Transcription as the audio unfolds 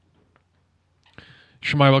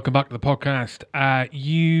Shemai, welcome back to the podcast.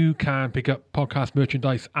 You can pick up podcast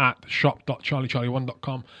merchandise at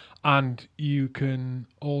shop.charliecharlie1.com, and you can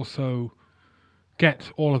also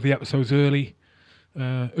get all of the episodes earlier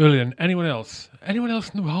than anyone else. Anyone else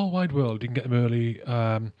in the whole wide world, you can get them earlier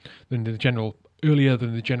than the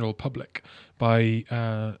general public by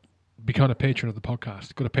becoming a patron of the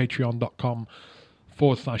podcast. Go to patreon.com/HK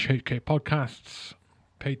Podcasts.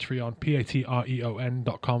 Patreon, patreon.com/HK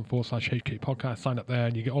Podcast. Sign up there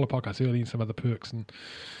and you get all the podcasts early and some other perks and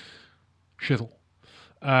shizzle.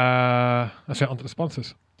 That's it, on to the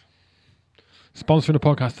sponsors. Sponsoring the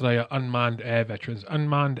podcast today are Unmanned Air Veterans.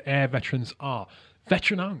 Unmanned Air Veterans are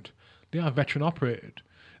veteran-owned. They are veteran-operated.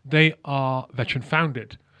 They are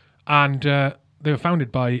veteran-founded. And they were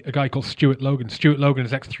founded by a guy called Stuart Logan. Stuart Logan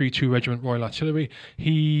is ex-32 Regiment Royal Artillery.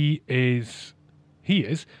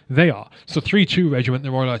 They are. So 32 Regiment,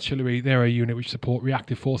 the Royal Artillery, they're a unit which support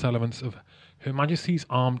reactive force elements of Her Majesty's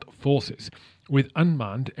Armed Forces with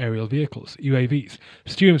unmanned aerial vehicles, UAVs.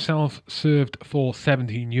 Stu himself served for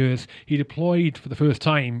 17 years. He deployed for the first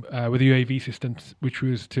time with the UAV systems, which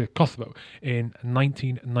was to Kosovo in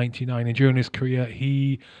 1999. And during his career,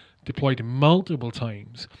 he deployed multiple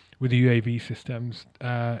times with the UAV systems,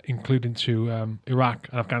 including to Iraq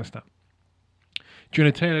and Afghanistan. During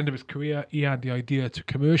the tail end of his career, he had the idea to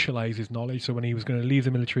commercialise his knowledge. So when he was going to leave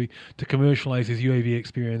the military, to commercialise his UAV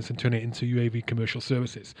experience and turn it into UAV commercial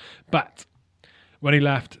services. But when he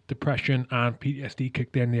left, depression and PTSD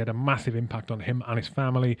kicked in. They had a massive impact on him and his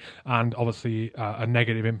family, and obviously a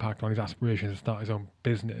negative impact on his aspirations to start his own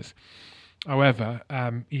business. However,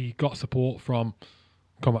 he got support from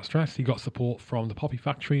Combat Stress. He got support from the Poppy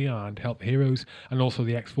Factory and Help the Heroes, and also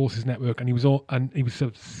the X-Forces Network. And he was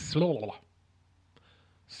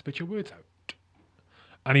spit your words out.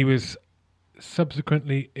 And he was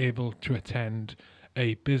subsequently able to attend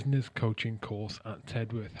a business coaching course at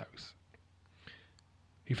Tedworth House.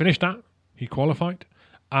 He finished that, he qualified,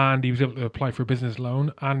 and he was able to apply for a business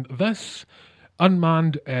loan, and thus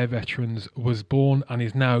Unmanned Air Veterans was born and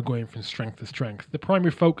is now going from strength to strength. The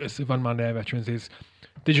primary focus of Unmanned Air Veterans is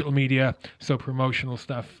digital media, so promotional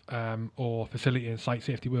stuff or facility and site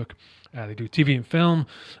safety work. They do TV and film,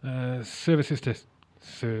 services to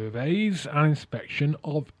surveys and inspection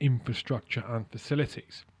of infrastructure and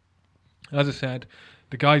facilities. As I said,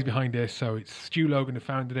 the guys behind this, so it's Stu Logan who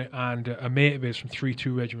founded it, and a mate of his from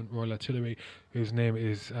 32 Regiment Royal Artillery, whose name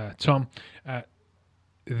is Tom.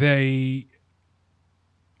 They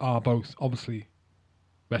are both obviously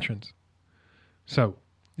veterans. So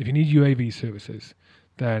if you need UAV services,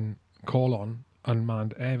 then call on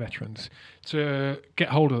Unmanned Air Veterans. To get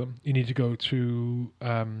hold of them, you need to go to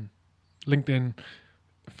LinkedIn,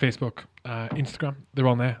 Facebook, Instagram. They're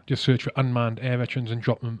on there. Just search for Unmanned Air Veterans and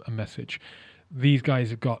drop them a message. These guys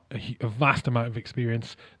have got a vast amount of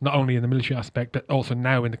experience, not only in the military aspect, but also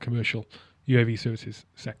now in the commercial UAV services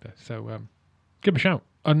sector. So give them a shout.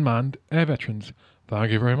 Unmanned Air Veterans.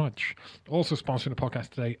 Thank you very much. Also sponsoring the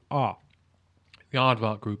podcast today are the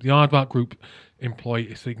Aardvark Group. The Aardvark Group employ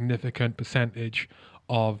a significant percentage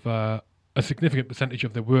of the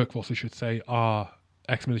workforce, I should say, are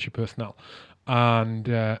ex-military personnel. And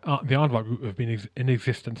the Aardvark Group have been in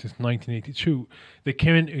existence since 1982. They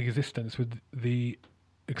came into existence with the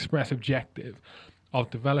express objective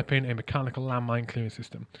of developing a mechanical landmine clearance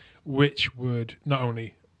system, which would not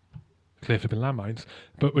only clear flipping landmines,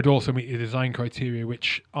 but would also meet the design criteria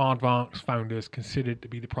which Aardvark's founders considered to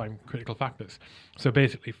be the prime critical factors. So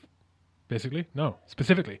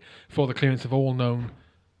specifically for the clearance of all known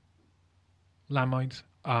landmines,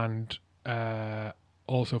 and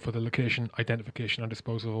also for the location, identification and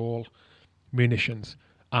disposal of all munitions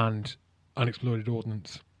and unexploded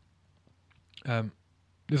ordnance.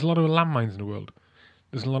 There's a lot of landmines in the world.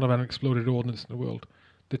 There's a lot of unexploded ordnance in the world.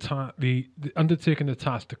 The undertaking the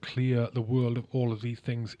task to clear the world of all of these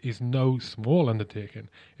things is no small undertaking.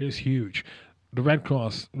 It is huge. The Red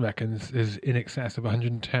Cross reckons there's in excess of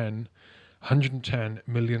 110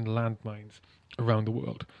 million landmines around the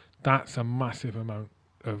world. That's a massive amount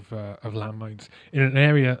of landmines in an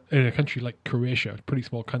area, in a country like Croatia, a pretty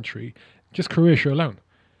small country. Just Croatia alone,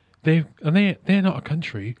 they're not a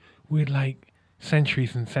country with like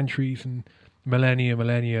centuries and centuries and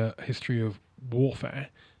millennia history of warfare,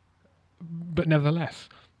 but nevertheless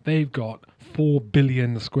they've got 4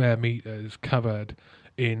 billion square meters covered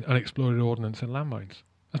in unexploded ordnance and landmines.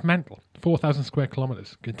 That's mental. 4,000 square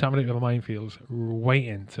kilometers contaminated with minefields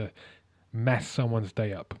waiting to mess someone's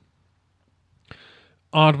day up.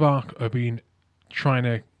 Aardvark have been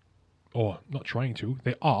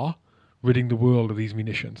they are ridding the world of these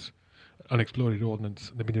munitions, unexploded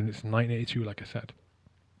ordnance. They've been doing it since 1982, like I said.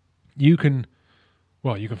 You can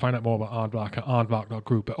Well, you can find out more about Aardvark at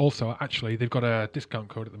aardvark.group, but also, actually, they've got a discount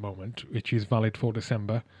code at the moment, which is valid for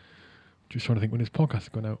December. Just trying to think when this podcast is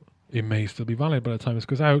going out. It may still be valid by the time this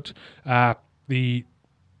goes out. The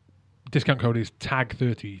discount code is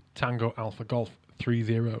TAG30, Tango Alpha Golf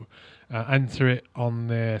 30. Enter it on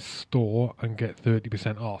their store and get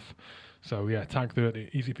 30% off. So, yeah,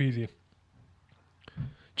 TAG30, easy peasy.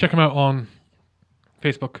 Check them out on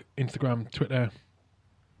Facebook, Instagram, Twitter,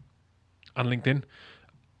 and LinkedIn.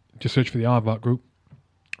 Just search for the Aardvark Group.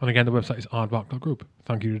 And again, the website is aardvark.group.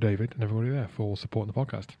 Thank you to David and everybody there for supporting the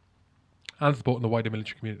podcast and supporting the wider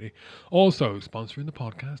military community. Also, sponsoring the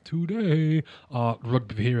podcast today are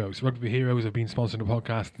Rugby for Heroes. Rugby for Heroes have been sponsoring the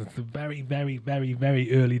podcast since the very, very, very,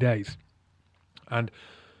 very early days. And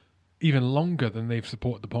even longer than they've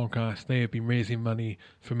supported the podcast, they have been raising money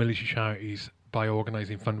for military charities by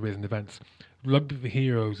organising fundraising events. Rugby for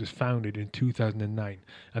Heroes was founded in 2009,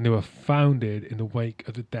 and they were founded in the wake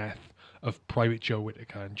of the death of Private Joe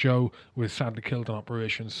Whitaker. And Joe was sadly killed in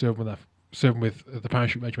operations serving with the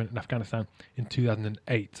Parachute Regiment in Afghanistan in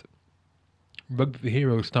 2008. Rugby for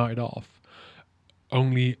Heroes started off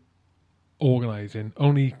only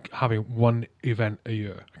having one event a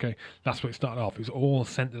year. Okay, that's what it started off. It was all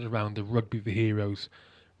centred around the Rugby for Heroes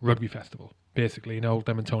Rugby Festival, basically in Old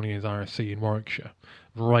Edmontonians RSC in Warwickshire,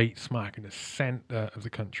 right smack in the centre of the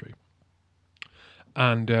country.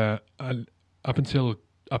 And up until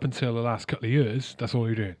the last couple of years, that's all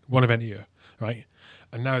you're doing, one event a year, right?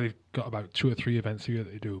 And now they've got about 2 or 3 events a year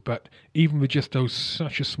that they do. But even with just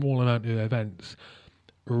such a small amount of events,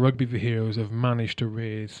 Rugby for Heroes have managed to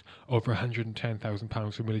raise over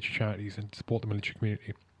 £110,000 for military charities and support the military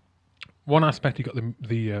community. One aspect, you got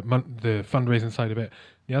the fundraising side of it.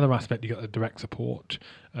 The other aspect, you got the direct support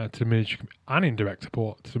to the military and indirect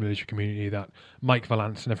support to the military community that Mike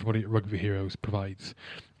Valance and everybody at Rugby for Heroes provides.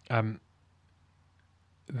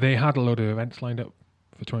 They had a load of events lined up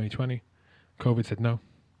for 2020. COVID said no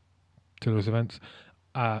to those events.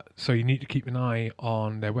 So you need to keep an eye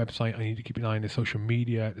on their website. I need to keep an eye on their social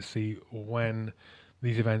media to see when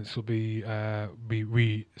these events will be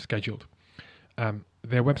rescheduled.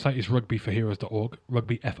 Their website is rugbyforheroes.org,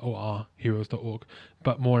 rugbyforheroes.org.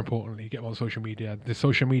 But more importantly, get them on social media. The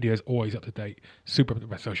social media is always up to date. Super up to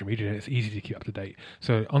date social media, and it's easy to keep up to date.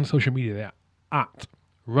 So on social media, they're at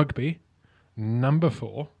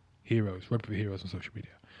rugby4heroes, Rugby for Heroes on social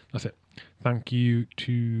media. That's it. Thank you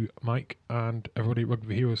to Mike and everybody at Rugby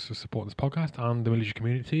for Heroes for supporting this podcast and the military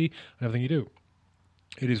community and everything you do.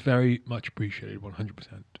 It is very much appreciated,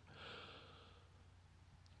 100%.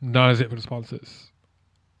 That is it for the sponsors.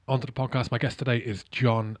 On to the podcast. My guest today is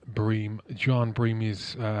John Bream. John Bream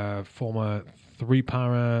is former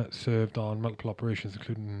 3-para, served on multiple operations,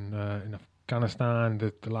 including in Afghanistan,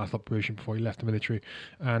 the last operation before he left the military.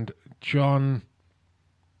 And John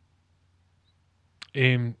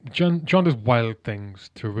does wild things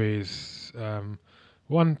to raise,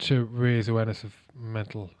 one, to raise awareness of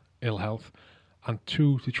mental ill health, and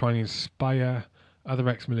 2, to try and inspire other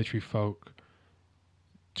ex-military folk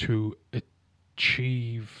to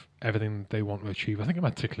achieve everything they want to achieve. I think I'm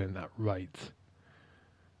articulating that right.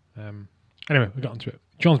 Anyway, we got onto it.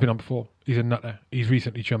 John's been on before. He's a nutter. He's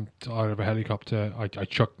recently jumped out of a helicopter. I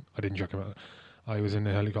didn't chuck him out. I was in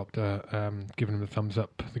a helicopter, giving him the thumbs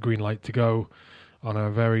up, the green light to go, on a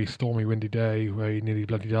very stormy, windy day where he nearly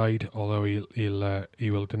bloody died, although he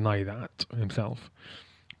will deny that himself.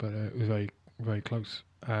 But it was very, very close.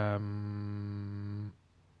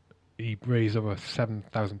 He raised over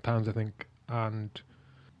 £7,000, I think, and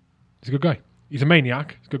he's a good guy. He's a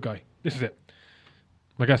maniac. He's a good guy. This is it.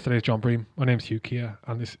 My guest today is John Bream. My name's Hugh Keir,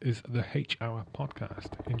 and this is the H Hour Podcast.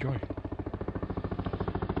 Enjoy.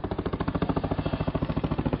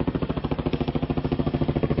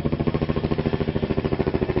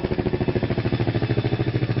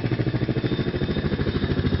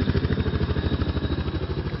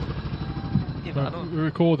 We're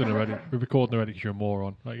recording already. We're recording already because you're a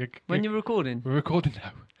moron. When you're recording? We're recording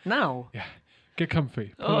now. Now? Yeah. Get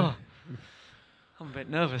comfy. I'm a bit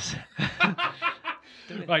nervous.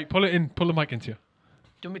 Right, pull it in. Pull the mic into you.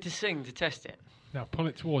 Do you want me to sing to test it? Now, pull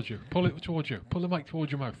it towards you. Pull it towards you. Pull the mic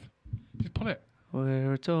towards your mouth. Just pull it.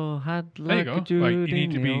 Where it all had there like you go. a Jude right, you need in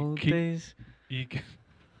to the be old days. You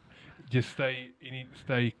just stay. You need to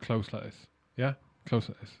stay close like this. Yeah, close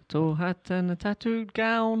like this. Tall hat and a tattooed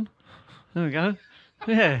gown. There we go.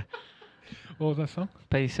 Yeah. What was that song?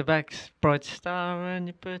 Pacerbacks, bright star, and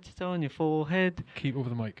you put it on your forehead. Keep over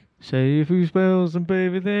the mic. Say a few spells and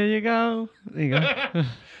baby, there you go. There you go.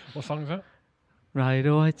 What song is that? Ride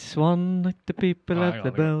a white swan like the people Hang at the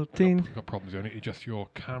on, belting. I've got problems. I need to adjust your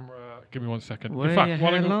camera. Give me 1 second. Wear In fact, your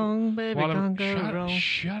while hair I'm, long, baby, while I'm can't go wrong.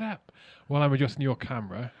 shut up. While I'm adjusting your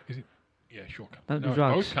camera, is it? Yeah, sure. Don't do No, it's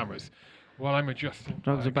drugs. both cameras. While I'm adjusting,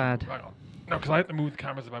 Drugs are bad. Hang on. No, because I had to move the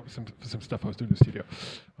cameras about for some stuff I was doing in the studio.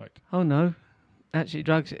 Right. Oh no, actually,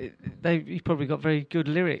 drugs. He probably got very good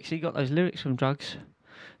lyrics. He got those lyrics from drugs.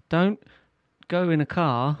 Don't go in a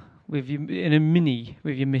car with in a mini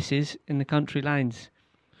with your missus in the country lanes.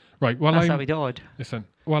 Right. While That's I'm how he died. listen,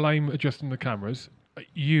 while I'm adjusting the cameras,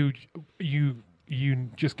 you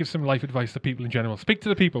just give some life advice to people in general. Speak to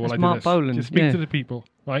the people That's while I Mark do this. Bolan, Just speak yeah. to the people,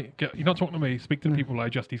 right? You're not talking to me. Speak to the people while I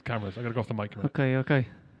adjust these cameras. I got to go off the mic a minute. Okay.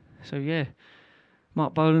 So yeah,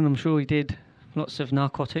 Mark Bolan. I'm sure he did lots of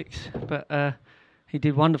narcotics, but he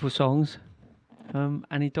did wonderful songs,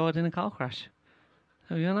 and he died in a car crash.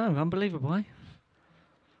 So you know, unbelievable, eh?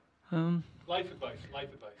 Life advice.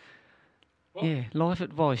 What? Yeah, life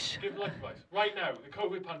advice. Give life advice. Right now, the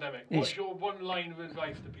COVID pandemic, what's your one line of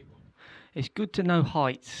advice to people? It's good to know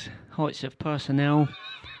heights of personnel,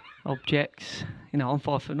 objects. You know, I'm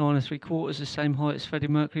 5'9¾", the same height as Freddie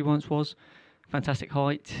Mercury once was. Fantastic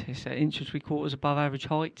height. It's an inch and 3/4 above average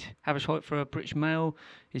height. Average height for a British male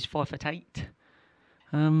is 5'8".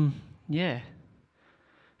 Yeah.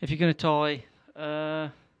 If you're going to tie,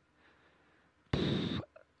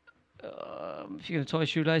 if you're going to tie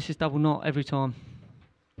shoelaces, double knot every time.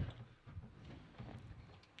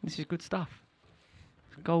 This is good stuff.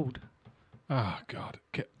 Gold. Oh, God.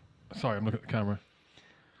 Sorry, I'm looking at the camera.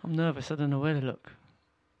 I'm nervous. I don't know where to look.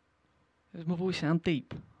 Does my voice sound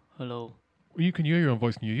deep? Hello. Well, you can hear your own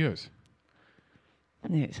voice in your ears.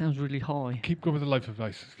 Yeah, it sounds really high. Keep going with the life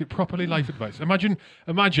advice. Get properly life advice. Imagine,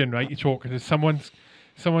 right? You're talking to someone's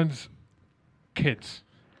kids,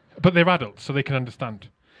 but they're adults, so they can understand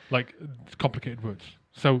like complicated words.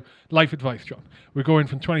 So, life advice, John. We're going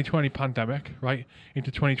from 2020 pandemic, right,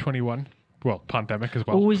 into 2021. Well, pandemic as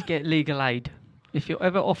well. Always get legal aid. If you're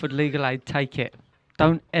ever offered legal aid, take it.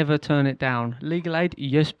 Don't ever turn it down. Legal aid,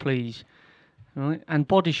 yes, please. Right? And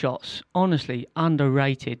body shots, honestly,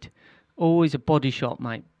 underrated. Always a body shot,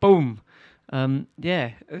 mate. Boom.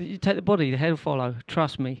 Yeah, you take the body, the head will follow.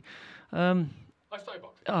 Trust me. Lifestyle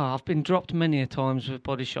box. I've been dropped many a times with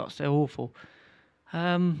body shots. They're awful.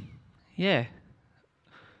 Yeah.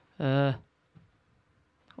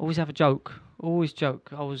 Always have a joke. Always joke.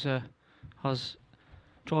 I was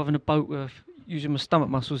driving a boat with using my stomach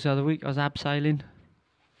muscles the other week. I was abseiling.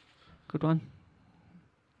 Good one.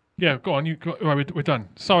 Yeah, go on. Right, we're done.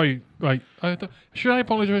 Sorry. Right. Should I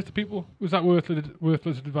apologise to people? Was that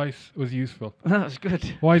worthless advice? Was useful? That was good.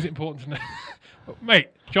 Why is it important to know? Mate,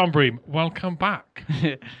 John Bream, welcome back.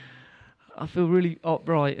 I feel really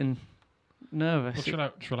upright and nervous. Well, chill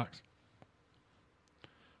out. Just relax.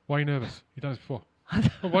 Why are you nervous? You've done this before.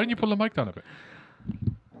 Well, why didn't you pull the mic down a bit?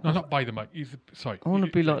 No, not by the mic. Sorry. I want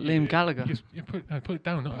to be like Liam Gallagher. Put it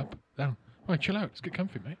down, not up. Down. Right, chill out. Just get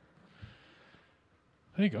comfy, mate.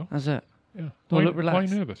 There you go. That's it. Yeah. Do I look relaxed? Why are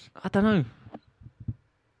you nervous? I don't know.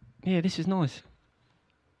 Yeah, this is nice.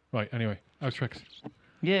 Right, anyway. How's tricks?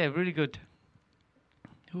 Yeah, really good.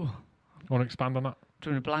 Ooh, Want to expand on that?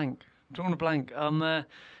 drawing a blank.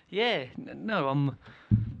 Yeah,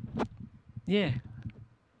 yeah.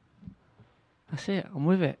 That's it. I'm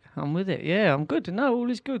with it. Yeah, I'm good. No, all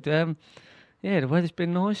is good. Yeah, the weather's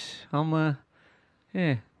been nice.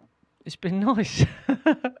 Yeah, it's been nice.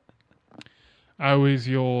 How is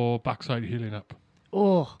your backside healing up?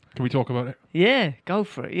 Oh, Can we talk about it? yeah, go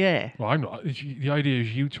for it. Yeah, Well, I'm not. The idea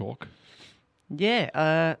is you talk.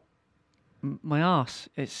 yeah. My arse.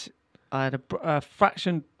 I had a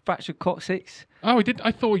fractured coccyx. Oh,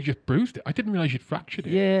 I thought you just bruised it. I didn't realise you'd fractured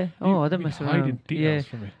it. Yeah. I don't You've mess been around. hiding details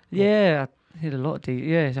from me. Yeah, I hit a lot of details.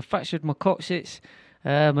 Yeah, so I fractured my coccyx,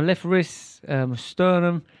 my left wrist, my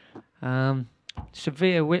sternum,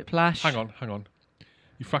 severe whiplash. Hang on.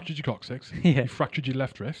 You fractured your coccyx. Yeah. You fractured your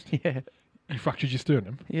left wrist. Yeah, You fractured your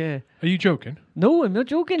sternum. yeah. Are you joking? No, I'm not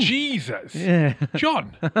joking. Jesus. Yeah.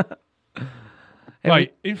 John.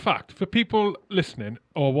 Right. In fact, for people listening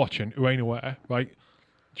or watching who ain't aware, right,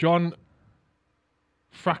 John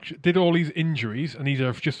did all these injuries, and these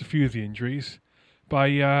are just a few of the injuries,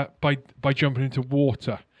 by jumping into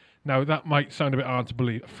water. Now that might sound a bit hard to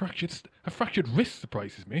believe. A fractured wrist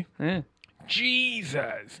surprises me. Yeah.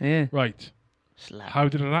 Jesus. Yeah. Right. Slap. How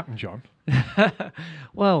did it happen, John?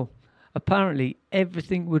 Well, apparently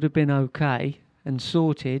everything would have been okay and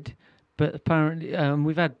sorted, but apparently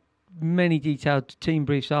we've had many detailed team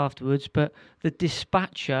briefs afterwards, but the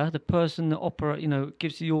dispatcher, the person that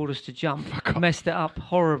gives the orders to jump, messed it up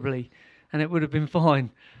horribly, and it would have been fine.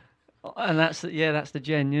 And that's the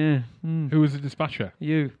Jen. Yeah. Who was the dispatcher?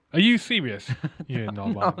 You. Are you serious? You're not.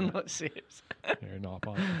 No, I'm not serious. You're not.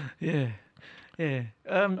 Yeah. Yeah.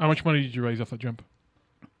 How much money did you raise off that jump?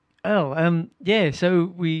 Yeah.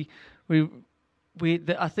 So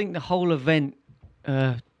I think the whole event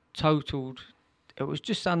totaled. It was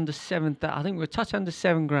just under I think we were touch under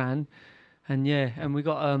 $7,000, and we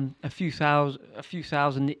got a few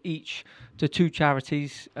thousand each to two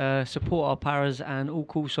charities, support our paras and all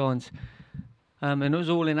call signs, and it was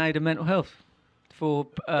all in aid of mental health for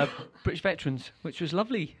British veterans, which was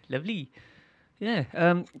lovely. Yeah.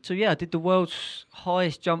 I did the world's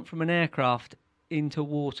highest jump from an aircraft into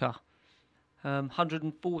water.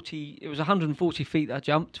 140. It was 140 feet that I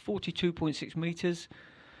jumped. 42.6 meters.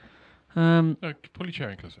 No, pull your chair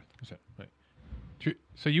in closer. That's it. Right.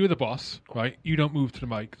 So you were the boss, right? You don't move to the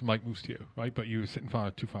mic moves to you, right? But you were sitting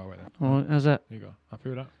too far away then. All right, how's that? There you go. Happy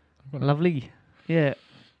with that? Lovely. Yeah.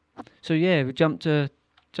 So we jumped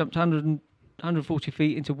 140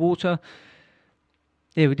 feet into water.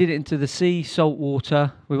 Yeah, we did it into the sea, salt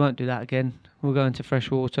water. We won't do that again. We'll go into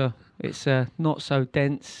fresh water. It's not so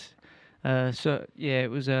dense.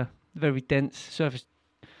 It was a very dense surface.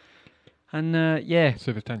 And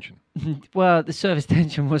surface tension. Well, the surface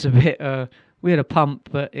tension was a bit. We had a pump,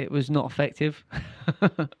 but it was not effective.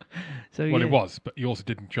 It was, but you also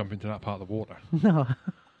didn't jump into that part of the water. No.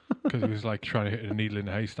 Because it was like trying to hit a needle in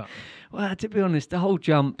a haystack. Well, to be honest, the whole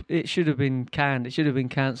jump, it should have been canned. It should have been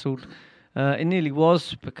cancelled. It nearly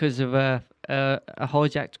was because of a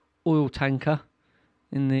hijacked oil tanker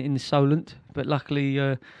in the Solent. But luckily,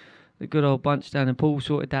 the good old bunch down in Poole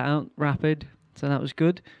sorted that out, rapid. So that was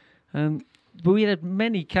good. But we had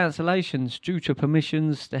many cancellations due to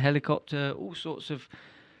permissions, the helicopter, all sorts of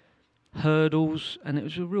hurdles, and it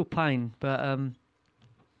was a real pain. But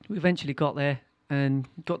we eventually got there and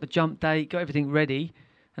got the jump date, got everything ready.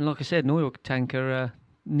 And like I said, an oil tanker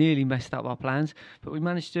nearly messed up our plans, but we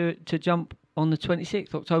managed to jump on the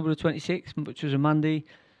 26th, October the 26th, which was a Monday.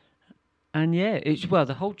 And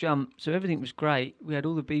the whole jump, so everything was great. We had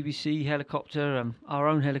all the BBC helicopter, our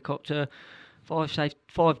own helicopter,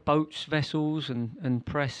 5 boats, vessels, and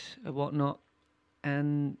press and whatnot.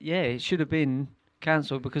 And it should have been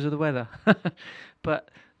cancelled because of the weather. But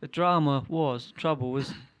the trouble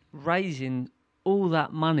was raising all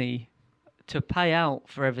that money to pay out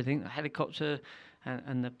for everything, the helicopter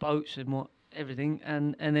and the boats and everything,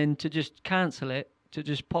 and then to just cancel it, to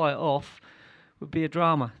just pie it off, would be a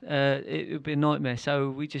drama. It would be a nightmare.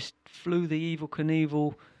 So we just flew the Evel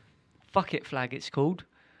Knievel fuck it flag, it's called,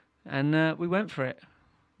 and we went for it.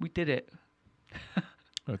 We did it.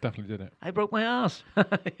 I definitely did it. I broke my ass.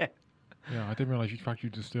 Yeah, I didn't realise you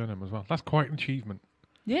fractured your sternum as well. That's quite an achievement.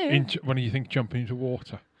 Yeah. When you think jumping into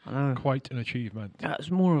water. I know. Quite an achievement.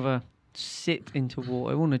 That's more of a sit into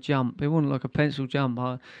water. It wasn't a jump. It wasn't like a pencil jump.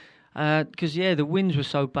 Because the winds were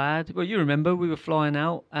so bad. Well, you remember we were flying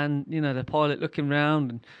out, and the pilot looking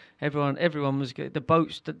round, and everyone was the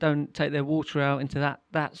boats that don't take their water out into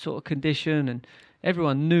that sort of condition, and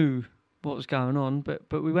everyone knew what was going on. But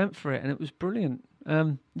we went for it, and it was brilliant.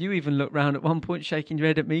 You even looked round at one point, shaking your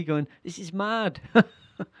head at me, going, "This is mad."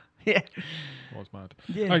 Yeah. It was mad.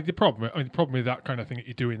 Yeah. The problem with that kind of thing that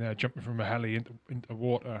you're doing there, jumping from a heli into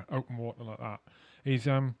water, open water like that, is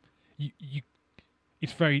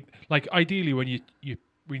it's very, like, ideally when you're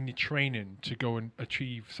training to go and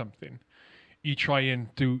achieve something, you try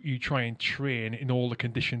and train in all the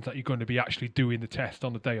conditions that you're going to be actually doing the test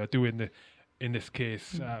on the day, or doing in this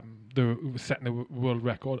case, setting the world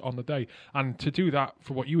record on the day. And to do that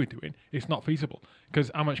for what you were doing, it's not feasible.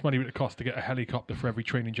 Because how much money would it cost to get a helicopter for every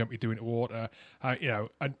training jump you do into water?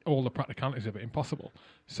 And all the practicalities of it, impossible.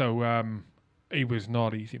 So it was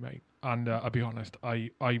not easy, mate. And I'll be honest,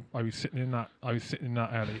 I was sitting in that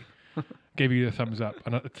heli, gave you the thumbs up,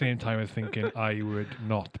 and at the same time I was thinking I would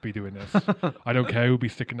not be doing this. I don't care who'll be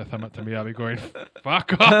sticking the thumb up to me. I'll be going,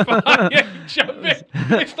 fuck off, I ain't jumping.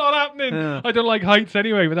 It's not happening. Yeah. I don't like heights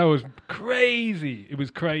anyway, but that was crazy. It was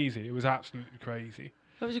crazy. It was absolutely crazy.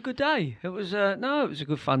 It was a good day. It was it was a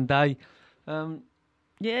good fun day.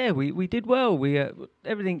 We did well. We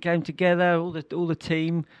everything came together. All the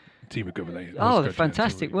team. Team were good, weren't they? Oh, they're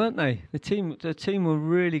fantastic, weren't they? The team were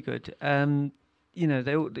really good.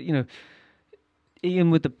 They all,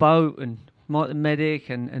 Ian with the boat, and Mike the medic,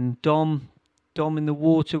 and Dom in the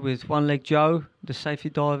water with One Leg Joe, the safety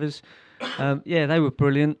divers. They were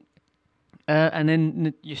brilliant. And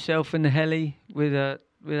then yourself in the heli with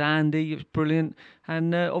Andy, it was brilliant.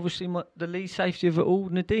 And obviously the lead safety of it all,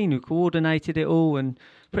 Nadine, who coordinated it all and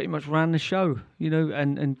pretty much ran the show,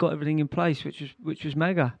 and got everything in place, which was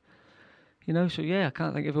mega. So I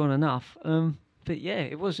can't thank everyone enough. But yeah,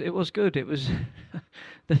 it was good. It was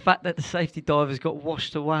the fact that the safety divers got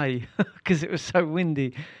washed away because it was so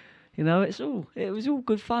windy. You know, it was all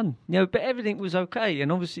good fun. You know, but everything was okay.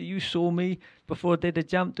 And obviously, you saw me before I did the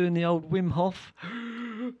jump doing the old Wim Hof.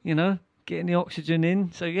 You know, getting the oxygen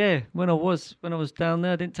in. So yeah, when I was down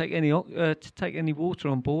there, I didn't take any to take any water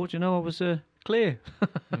on board. You know, I was clear.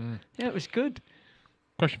 Yeah, it was good.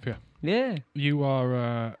 Question for you. Yeah. You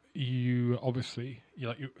are you obviously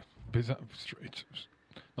not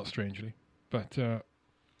strangely, but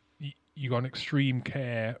you got an extreme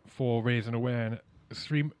care for raising awareness.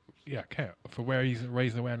 Care for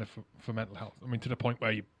raising awareness for mental health. I mean, to the point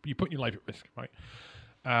where you put your life at risk, right?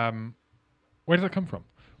 Where does that come from?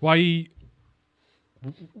 Why?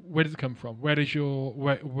 Where does it come from? Where does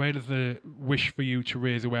the wish for you to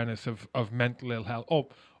raise awareness of mental ill health or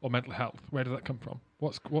mental health? Where does that come from?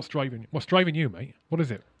 What's driving you? What's driving you, mate? What is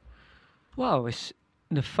it? Well, it's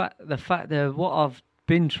the fact that what I've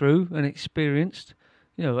been through and experienced.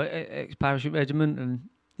 You know, ex-parachute regiment, and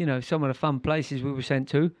you know, some of the fun places we were sent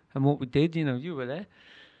to and what we did. You know, you were there.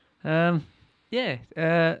 And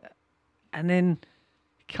then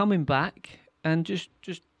coming back and just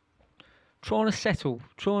trying to settle,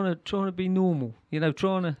 trying to be normal. You know,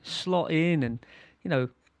 trying to slot in, and you know,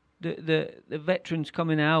 the veterans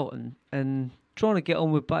coming out and trying to get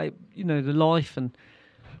on with the life and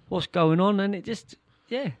what's going on, and it just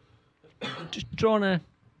trying to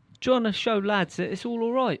show lads that it's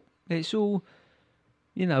all right. It's all,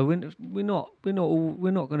 you know, we're not going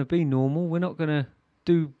to be normal. We're not going to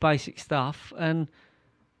do basic stuff. And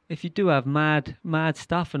if you do have mad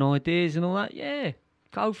stuff and ideas and all that, yeah,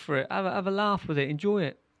 go for it. Have a laugh with it. Enjoy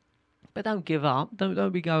it. But don't give up.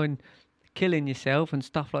 Don't be going killing yourself and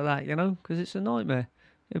stuff like that. You know, because it's a nightmare.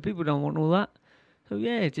 You know, people don't want all that. So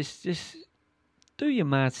yeah, just do your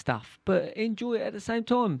mad stuff, but enjoy it at the same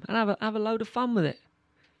time and have a load of fun with it.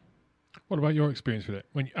 What about your experience with it?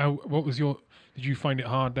 Did you find it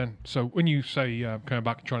hard then? So when you say coming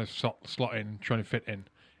back and trying to slot in, trying to fit in,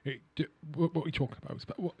 what are you talking about?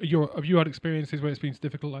 Have you had experiences where it's been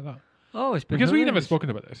difficult like that? Oh, it's been because we've hilarious. never spoken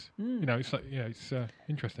about this. You know, it's like it's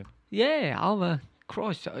interesting. Yeah,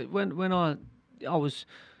 Christ. When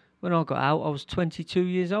I got out, I was 22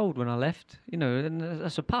 years old when I left. You know, and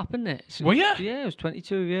that's a pup, isn't it? Well, yeah. Yeah, I was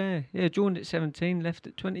 22. Yeah. Joined at 17, left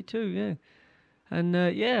at 22. Yeah. And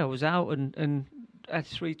I was out and had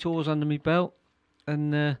 3 tours under my belt,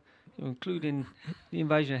 and including the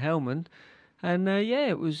invasion of Helmand. And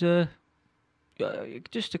it was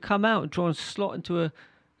just to come out and try and slot into a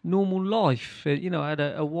normal life. You know, I had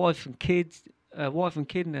a wife and kid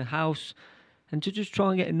in a house, and to just try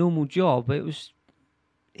and get a normal job. It was,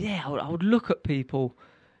 I would look at people,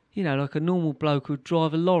 you know, like a normal bloke who'd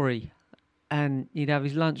drive a lorry, and he'd have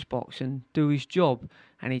his lunchbox and do his job,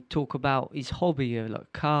 and he'd talk about his hobby,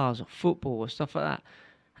 like cars or football or stuff like that.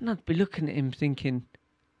 And I'd be looking at him thinking,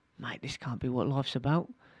 mate, this can't be what life's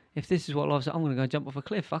about. If this is what life's about, I'm going to go jump off a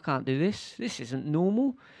cliff. I can't do this. This isn't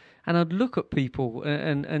normal. And I'd look at people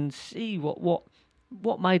and see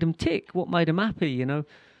what made them tick, what made them happy, you know.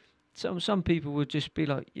 Some people would just be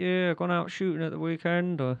like, yeah, I've gone out shooting at the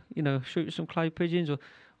weekend, or, you know, shooting some clay pigeons, or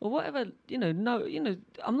whatever, you know. No, you know,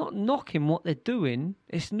 I'm not knocking what they're doing.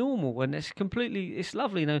 It's normal, and it's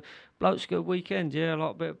lovely, you know. Blokes go weekend, I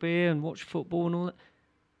like a bit of beer and watch football and all that.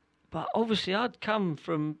 But obviously I'd come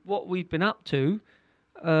from what we'd been up to,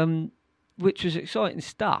 which was exciting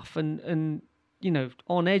stuff, and you know,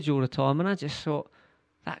 on edge all the time, and I just thought,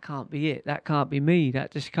 that can't be it. That can't be me.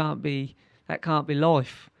 That can't be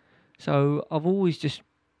life. So I've always just,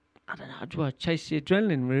 I don't know, I chase the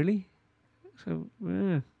adrenaline, really. So,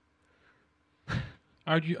 yeah.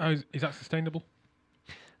 Is that sustainable?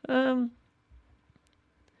 It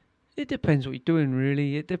depends what you're doing,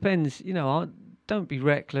 really. It depends, you know. Don't be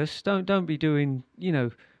reckless. Don't be doing, you know,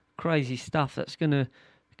 crazy stuff that's gonna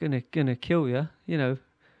kill you. You know,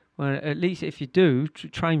 well, at least if you do,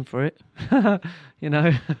 train for it. You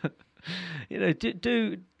know, you know,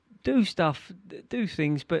 do stuff, do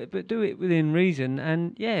things, but do it within reason.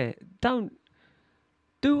 And yeah, don't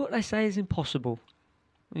do what they say is impossible.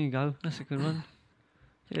 There you go. That's a good one.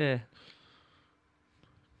 Yeah.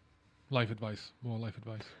 Life advice. More life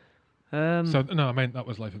advice. So no, I meant that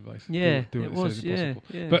was life advice. Yeah, do it what was. Yeah.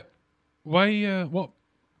 But why? What?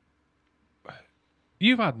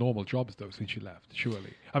 You've had normal jobs though since you left,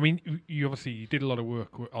 surely. I mean, you obviously did a lot of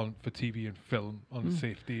work for TV and film on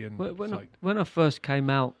safety and site. When I first came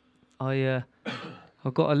out, I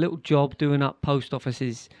got a little job doing up post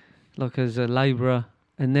offices, like as a labourer,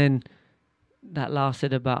 and then that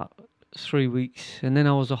lasted about 3 weeks, and then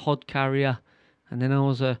I was a hod carrier, and then I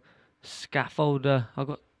was a scaffolder. I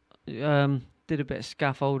got did a bit of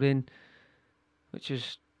scaffolding, which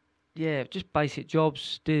was, just basic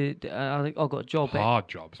jobs. I think I got a job. Hard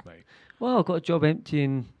jobs, mate. Well, I got a job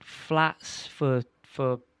emptying flats for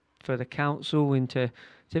the council into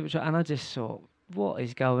temperature, and I just thought, what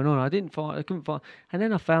is going on? I couldn't find, and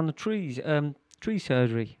then I found the tree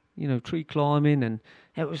surgery, tree climbing, and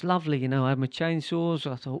it was lovely. I had my chainsaws.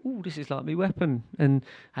 I thought, oh, this is like my weapon, and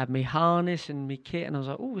I had my harness and my kit, and I was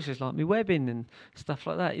like, oh, this is like my webbing and stuff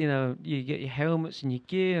like that. You get your helmets and your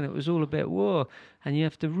gear, and it was all a bit war, and you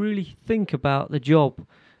have to really think about the job,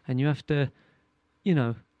 and you have to,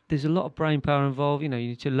 there's a lot of brain power involved. You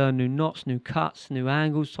need to learn new knots, new cuts, new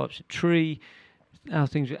angles, types of tree, how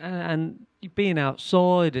things, and being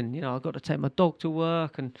outside, and I've got to take my dog to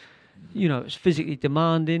work, and it's physically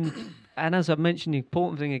demanding. And as I've mentioned, the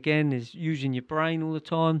important thing again is using your brain all the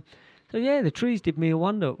time. So yeah, the trees did me a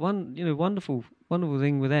wonderful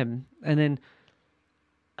thing with them. And then,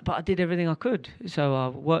 but I did everything I could. So I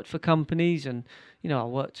worked for companies, and I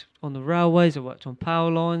worked on the railways, I worked on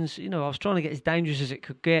power lines. I was trying to get as dangerous as it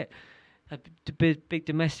could get. I did big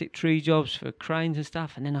domestic tree jobs for cranes and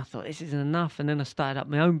stuff. And then I thought, this isn't enough. And then I started up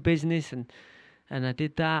my own business, and I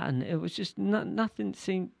did that, and it was just nothing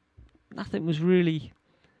was really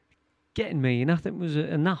getting me. Nothing was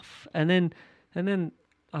enough. And then I went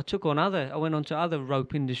on to other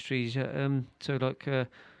rope industries. So like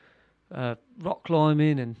rock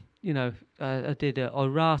climbing, and I did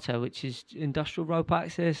IRATA, which is industrial rope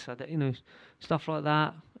access. I did, stuff like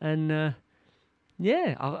that. And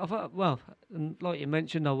and like you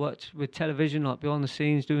mentioned, I worked with television, like behind the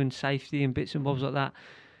scenes, doing safety and bits and bobs like that.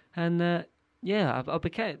 And I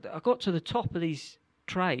got to the top of these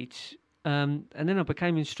trades. And then I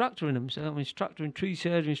became instructor in them. So I'm instructor in tree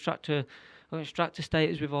surgery, I got instructor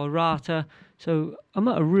status with IRATA. So I'm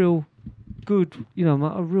at a real good,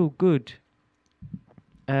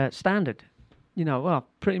 standard.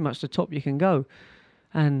 Pretty much the top you can go.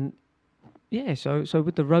 And so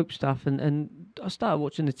with the rope stuff, and I started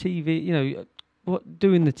watching the TV,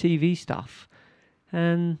 doing the TV stuff,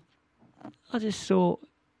 and I just thought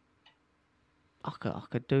I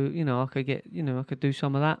could do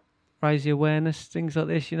some of that. Raise the awareness, things like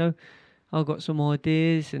this, I've got some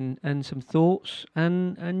ideas and some thoughts,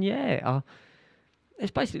 and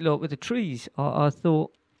it's basically like with the trees. I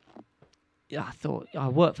thought I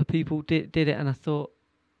worked for people, did it, and I thought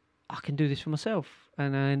I can do this for myself,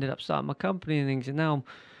 and I ended up starting my company and things, and now I'm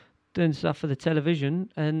doing stuff for the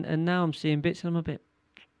television, and now I'm seeing bits, and I'm a bit,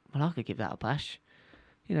 well, I could give that a bash,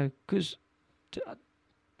 because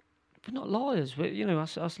we're not liars.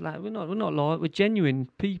 Us we're not liars. We're genuine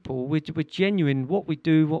people. We're genuine. What we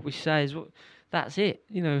do, what we say is that's it.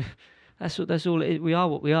 That's all it is. We are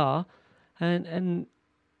what we are, and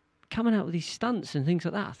coming out with these stunts and things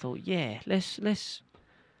like that. I thought, let's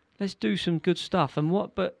do some good stuff.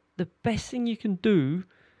 But the best thing you can do.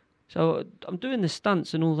 So I'm doing the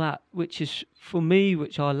stunts and all that, which is for me,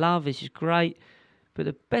 which I love. This is great. But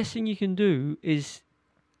the best thing you can do is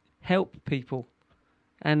help people.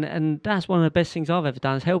 And that's one of the best things I've ever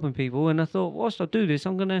done, is helping people. And I thought, whilst I do this,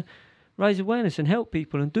 I'm going to raise awareness and help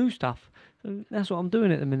people and do stuff. So that's what I'm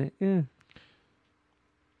doing at the minute, yeah.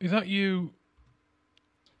 Is that you?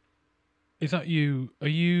 Are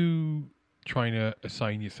you trying to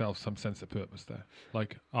assign yourself some sense of purpose there?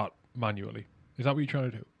 Like manually? Is that what you're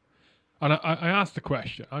trying to do? And I asked the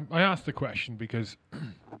question. I asked the question because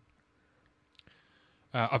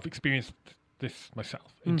I've experienced this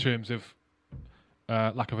myself in terms of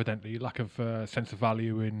lack of identity, lack of sense of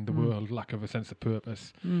value in the world, lack of a sense of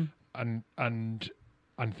purpose, and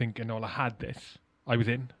thinking, I had this.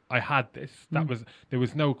 I had this. There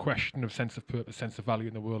was no question of sense of purpose, sense of value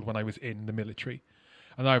in the world when I was in the military,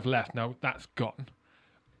 and I've left now. That's gone,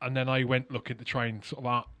 and then I went looking to try and sort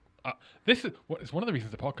of this is it's one of the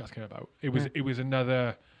reasons the podcast came about. It was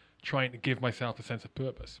another trying to give myself a sense of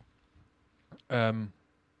purpose,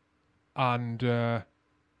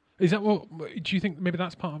 is that what? Do you think maybe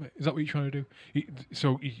that's part of it? Is that what you're trying to do?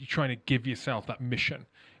 So you're trying to give yourself that mission.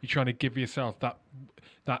 You're trying to give yourself that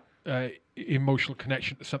emotional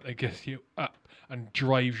connection to something that gets you up and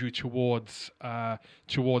drives you towards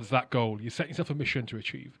that goal. You set yourself a mission to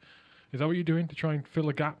achieve. Is that what you're doing to try and fill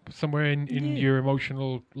a gap somewhere in your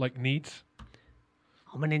emotional needs?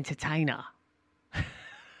 I'm an entertainer.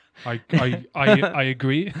 I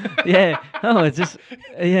agree. Yeah. Oh, it's just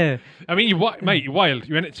yeah. I mean, mate. You're wild.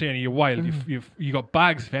 You're entertaining. You're wild. You've got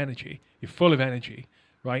bags of energy. You're full of energy,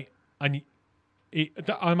 right? And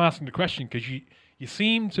I'm asking the question because you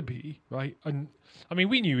seem to be right. And I mean,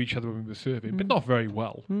 we knew each other when we were serving, but not very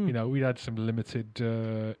well. We had some limited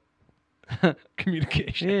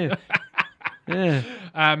communication. Yeah. Yeah.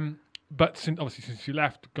 but since you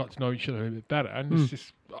left, got to know each other a bit better, and it's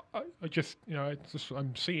just I just it's just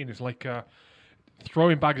I'm seeing is like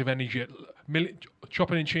throwing bags of energy at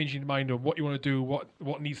chopping and changing your mind on what you want to do,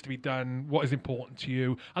 what needs to be done, what is important to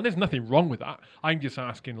you, and there's nothing wrong with that. I'm just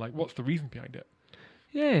asking, like, what's the reason behind it?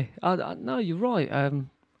 Yeah, no, you're right.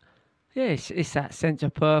 Yeah, it's that sense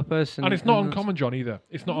of purpose, And it's not uncommon, John, either.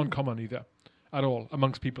 It's not uncommon either, at all,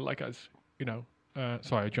 amongst people like us.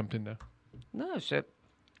 Sorry, I jumped in there. No,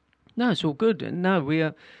 it's all good. And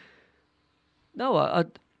no, I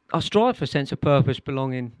strive for a sense of purpose,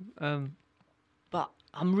 belonging. But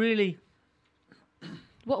I'm really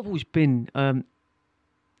what I've always been, and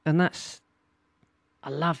that's I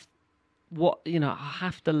love I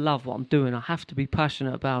have to love what I'm doing. I have to be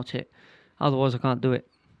passionate about it, otherwise I can't do it.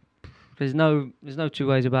 There's no two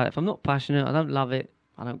ways about it. If I'm not passionate, I don't love it.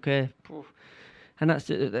 I don't care. And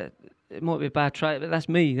it might be a bad trait, but that's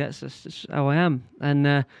me. That's just how I am.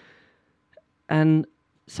 And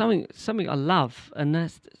something I love, and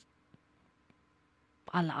that's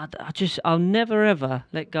I'll never ever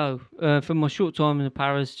let go from my short time in the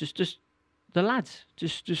Paras. Just the lads,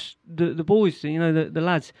 just the boys. The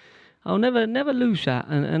lads. I'll never lose that,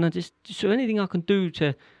 and I just so anything I can do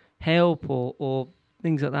to help or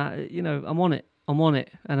things like that. I'm on it,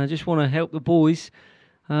 and I just want to help the boys.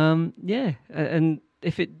 And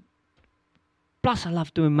if it. Plus, I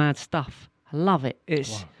love doing mad stuff. I love it.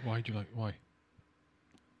 It's Why?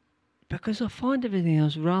 Because I find everything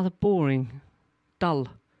else rather boring, dull.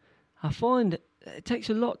 I find it takes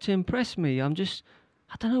a lot to impress me. I don't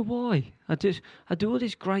know why. I do all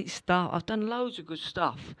this great stuff. I've done loads of good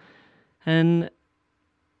stuff, and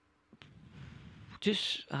I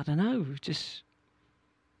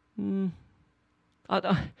don't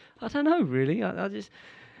know. I don't know really.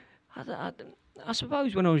 I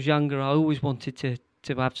suppose when I was younger, I always wanted to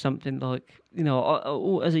have something like,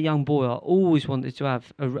 as a young boy, I always wanted to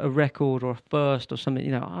have a record or a first or something.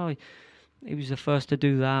 He was the first to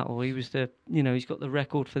do that, or he was he's got the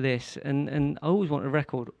record for this, and I always wanted a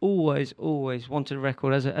record. Always wanted a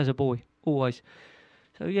record as a boy, always.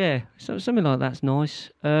 So yeah, something like that's nice.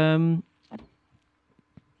 And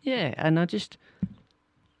I just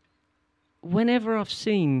whenever I've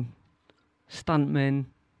seen stuntmen,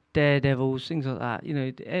 daredevils, things like that,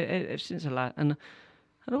 ever since a lad, and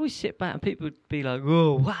I'd always sit back and people would be like,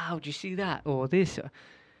 "Oh, wow, did you see that?" or this,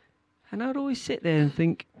 and I'd always sit there and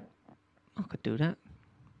think, "I could do that.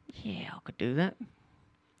 Yeah, I could do that."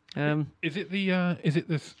 Is it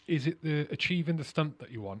the achieving the stunt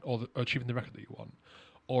that you want, or achieving the record that you want,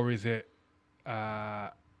 or is it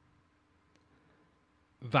that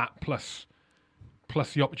plus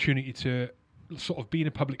the opportunity to sort of be in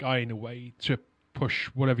a public eye in a way to push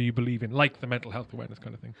whatever you believe in, like the mental health awareness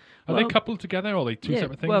kind of thing? Are they coupled together, or are they two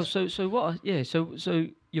separate things? Well, so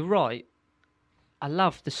you're right. I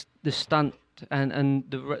love the stunt and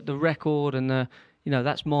the record and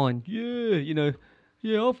that's mine. Yeah,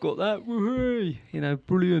 I've got that. Woohoo!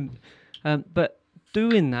 Brilliant. But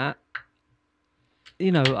doing that,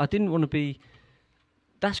 I didn't want to be.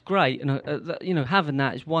 That's great, and having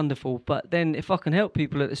that is wonderful. But then, if I can help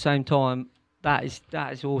people at the same time, that is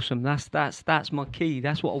awesome. That's my key.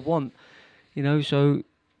 That's what I want. So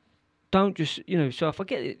don't just So if I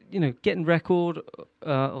get getting record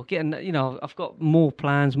or getting I've got more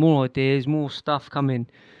plans, more ideas, more stuff coming,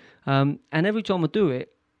 and every time I do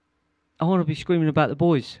it, I want to be screaming about the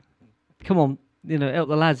boys. Come on, help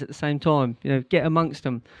the lads at the same time. Get amongst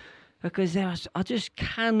them, because I just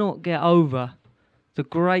cannot get over the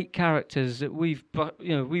great characters that we've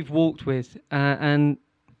walked with, and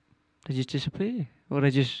they just disappear, or they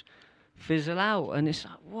just fizzle out, and it's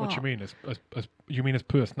like, what? What do you mean? As you mean as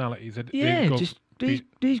personalities? Yeah, just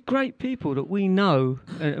these great people that we know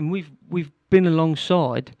and we've been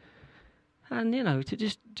alongside, and to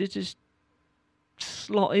just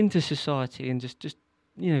slot into society and just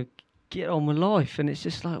get on with life, and it's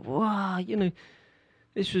just like, wow,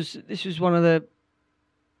 this was one of the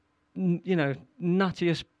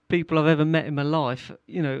nuttiest people I've ever met in my life,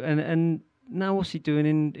 and now what's he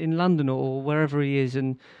doing in London or wherever he is,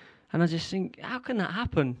 and I just think, how can that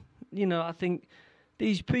happen? I think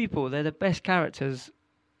these people, they're the best characters,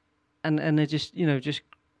 and they're just I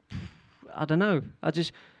don't know, I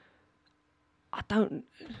don't.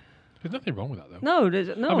 There's nothing wrong with that, though. No,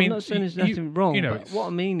 I'm not saying there's nothing wrong. But what I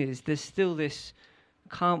mean is, there's still this.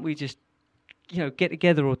 Can't we just get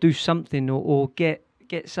together or do something or get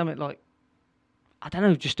something like, I don't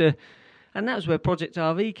know, and that was where Project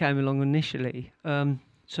RV came along initially.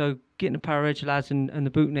 So getting the Para-Edge lads and the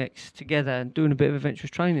Bootnecks together and doing a bit of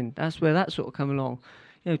adventurous training, that's where that sort of came along.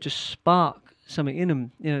 To spark something in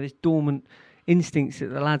them, this dormant instincts that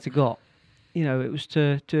the lads have got, you know, it was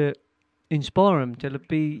to inspire them to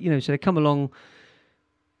be, you know, so they come along,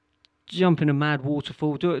 jump in a mad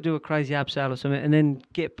waterfall, do a crazy abseil or something, and then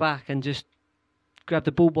get back and just grab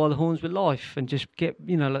the bull by the horns with life and just get,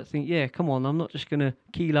 you know, like think, yeah, come on, I'm not just going to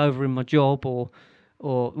keel over in my job or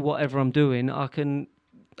whatever I'm doing.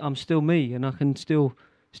 I'm still me, and I can still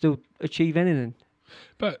achieve anything.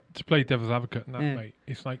 But to play devil's advocate in that Yeah. way,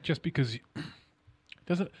 it's like just because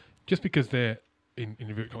they're in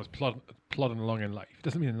inverted commas plodding along in life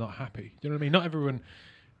doesn't mean they're not happy. Do you know what I mean? Not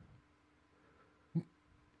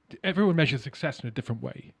everyone measures success in a different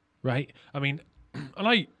way, right? I mean, and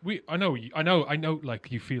I know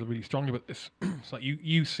like you feel really strongly about this. It's like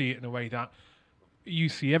you see it in a way that you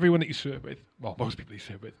see everyone that you serve with, well, most people you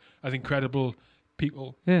serve with, as incredible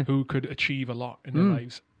people Yeah. who could achieve a lot in their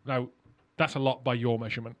lives. Now, that's a lot by your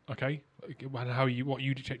measurement, okay? And what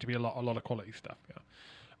you detect to be a lot of quality stuff, yeah.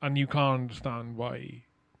 And you can't understand why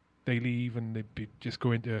they leave and they just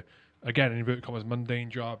go into, again, in inverted commas, mundane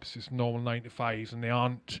jobs, just normal 9 to 5s, and they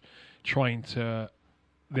aren't trying to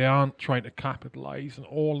capitalize on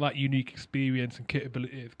all that unique experience and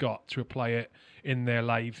capability they've got to apply it in their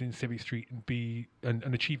lives in Civvy Street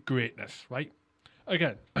and achieve greatness, right?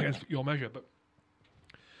 Again, against your measure, but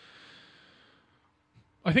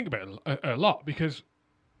I think about it a lot because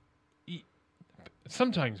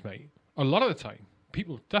sometimes, mate, a lot of the time,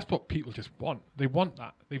 that's what people just want. They want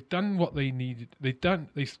that. They've done what they needed. They've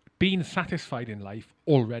been satisfied in life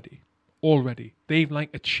already. They've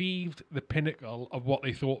like achieved the pinnacle of what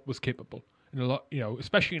they thought was capable. And a lot, you know,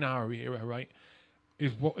 especially in our era, right,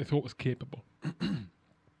 is what they thought was capable.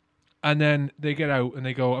 And then they get out and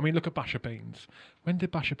they go, I mean, look at Basher Baines. When did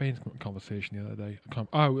Basher Baines come in conversation the other day?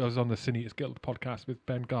 I was on the Cineators Guild podcast with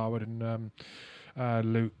Ben Garwood and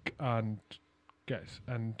Luke and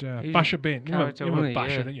Basher Baines. You know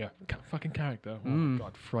Basher, didn't you? Fucking character. Oh my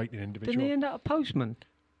God, frightening individual. Didn't he end up a postman?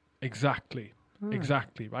 Exactly,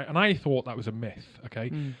 right. And I thought that was a myth.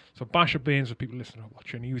 Okay, so Basher Baines, for people listening or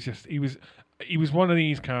watching, he was one of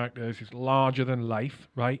these characters who's larger than life,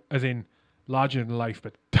 right? As in larger than life,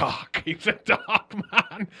 but dark. He's a dark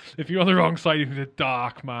man. If you're on the wrong side, he was a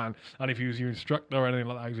dark man. And if he was your instructor or anything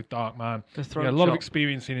like that, he was a dark man. He had a lot of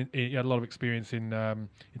experience in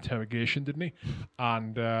interrogation, didn't he?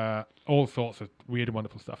 And all sorts of weird and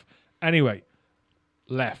wonderful stuff. Anyway,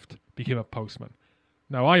 left, became a postman.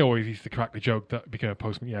 Now, I always used to crack the joke that became a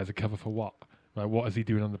postman, as a cover for what? Right, what is he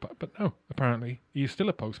doing on the back? But no, apparently, he is still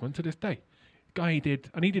a postman to this day. Guy did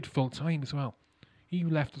full time as well. He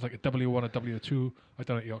left as like a W1 or W2. I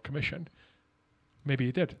don't know if he got commissioned. Maybe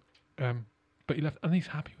he did. But he left, and he's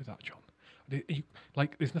happy with that, John.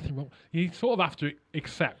 There's nothing wrong. You sort of have to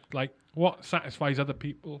accept, like, what satisfies other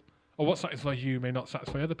people, or what satisfies you may not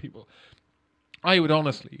satisfy other people. I would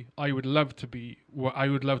love to be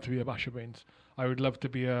a Basher Baines. I would love to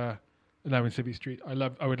be now in Civvy Street.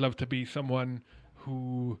 I would love to be someone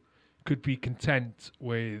who could be content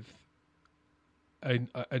with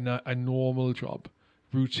a normal job,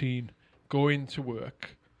 routine, going to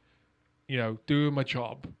work, you know, doing my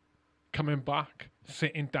job, coming back,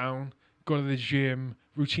 sitting down, go to the gym,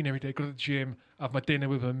 routine every day, go to the gym, have my dinner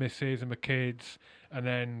with my missus and my kids, and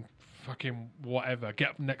then fucking whatever, get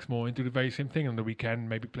up the next morning, do the very same thing on the weekend,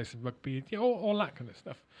 maybe play some rugby, you know, all that kind of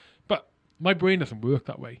stuff. But my brain doesn't work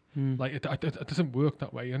that way. Like it doesn't work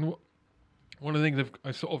that way. And one of the things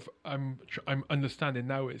I'm understanding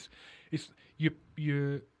now is your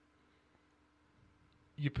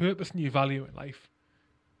purpose and your value in life.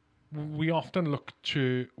 We often look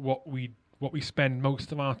to what we spend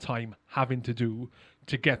most of our time having to do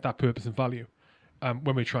to get that purpose and value.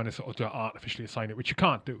 When we're trying to sort of artificially assign it, which you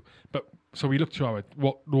can't do. But so we look to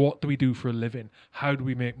what do we do for a living? How do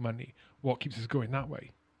we make money? What keeps us going that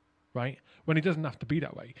way, right? When it doesn't have to be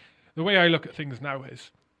that way. The way I look at things now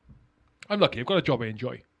is, I'm lucky. I've got a job I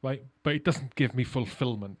enjoy, right? But it doesn't give me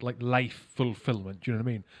fulfillment, like life fulfillment. Do you know what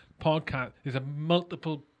I mean? Podcast is a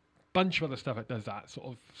multiple bunch of other stuff that does that sort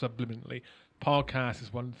of subliminally. Podcast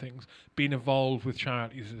is one of the things. Being involved with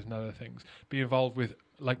charities is another thing. Being involved with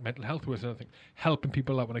like mental health was another thing. Helping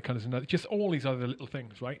people out when it comes to another. Just all these other little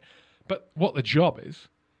things, right? But what the job is,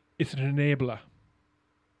 it's an enabler.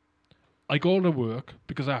 I go to work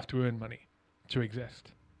because I have to earn money to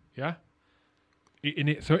exist. Yeah?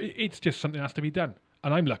 So it's just something that has to be done.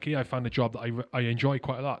 And I'm lucky I found a job that I enjoy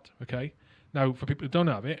quite a lot, okay? Now, for people who don't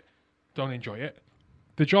have it, don't enjoy it,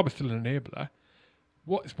 the job is still an enabler.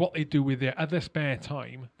 What they do with their other spare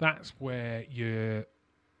time, that's where you're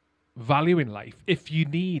valuing life, if you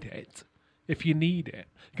need it.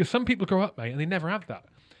 Because some people grow up, mate, and they never have that.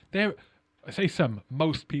 I say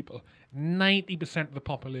most people, 90% of the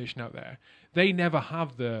population out there, they never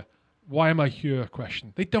have the "why am I here"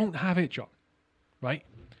 question. They don't have it, John. Right?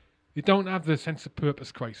 They don't have the sense of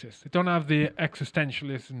purpose crisis. They don't have the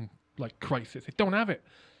existentialism crisis. They don't have it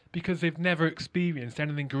because they've never experienced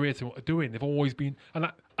anything greater than what they're doing. They've always been,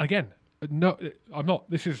 again, no, I'm not.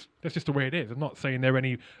 That's just the way it is. I'm not saying they're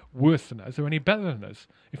any worse than us or any better than us.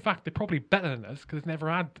 In fact, they're probably better than us because they've never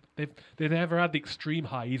had the extreme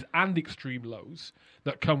highs and the extreme lows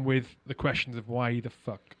that come with the questions of why the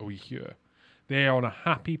fuck are we here. They're on a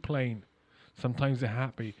happy plane. Sometimes they're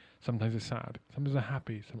happy. Sometimes they're sad. Sometimes they're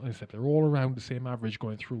happy. Sometimes they're sad. They're all around the same average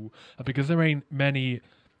going through. And because there ain't many.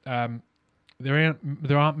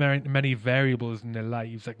 There aren't many variables in their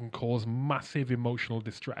lives that can cause massive emotional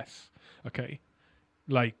distress. Okay,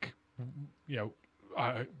 like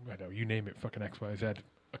I know you name it, fucking XYZ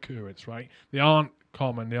occurrence, right? They aren't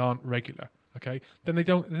common. They aren't regular. Okay, then they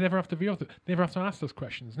never have to be. They never have to ask those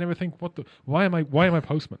questions. Never think why am I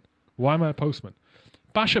postman? Why am I a postman?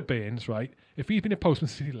 Basher Baines, right? If he's been a postman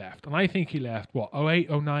since he left, and I think he left what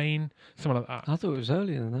 08, 09, something like that. I thought it was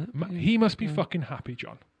earlier than that. He must be fucking happy,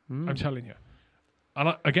 John. I'm telling you.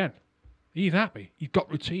 And again, he's happy. He's got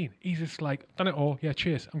routine. He's just like, done it all. Yeah,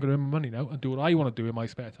 cheers. I'm going to earn my money now and do what I want to do in my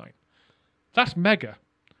spare time. That's mega.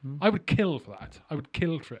 I would kill for that. I would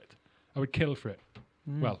kill for it.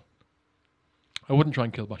 Well, I wouldn't try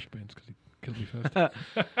and kill Basher Baines because he killed me first.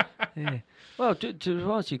 Yeah. Well,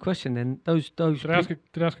 to answer your question, then those. Did I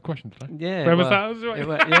ask a question? Did I? Yeah. Where was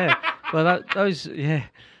that? Yeah. Well,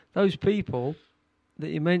 those people that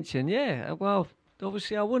you mentioned. Yeah. Well,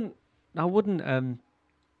 obviously, I wouldn't. They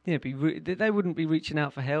wouldn't be reaching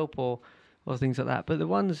out for help or things like that. But the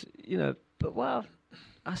ones,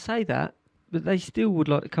 I say that, but they still would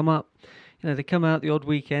like to come up. They come out the odd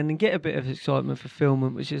weekend and get a bit of excitement,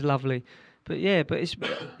 fulfillment, which is lovely. But it's,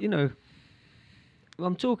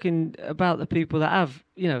 I'm talking about the people that have,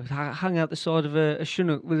 hung out the side of a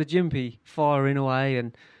Chinook with a Jimpy firing away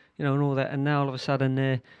and all that. And now all of a sudden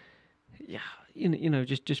they're,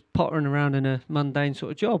 just pottering around in a mundane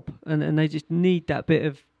sort of job, and they just need that bit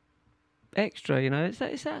of extra, it's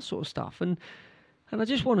that sort of stuff, and I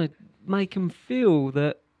just want to make them feel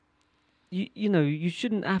that you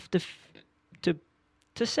shouldn't have to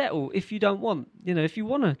settle if you don't want, if you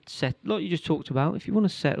want to settle, like you just talked about, if you want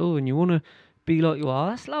to settle and you want to be like you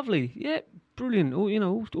are, that's lovely, yeah, brilliant,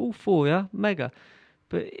 all for you, mega.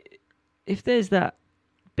 But if there's that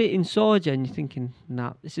bit inside you and you're thinking,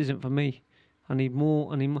 nah, this isn't for me, I need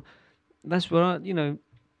more. That's where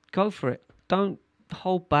go for it. Don't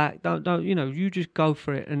hold back. Don't. You just go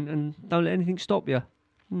for it and don't let anything stop you.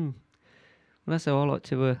 Well, that's how I like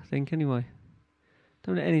to think anyway.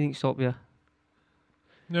 Don't let anything stop you.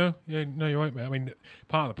 No, you're right, mate. I mean,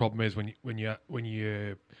 part of the problem is when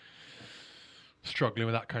you're struggling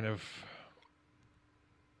with that kind of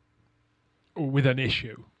with an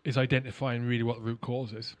issue is identifying really what the root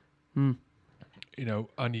cause is. And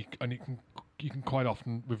you can quite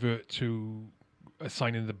often revert to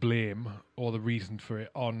assigning the blame or the reason for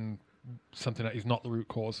it on something that is not the root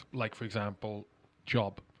cause, like, for example,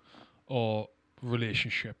 job or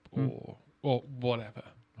relationship or whatever,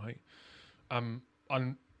 right?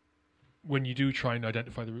 And when you do try and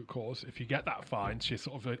identify the root cause, if you get that far into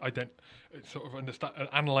sort of understand,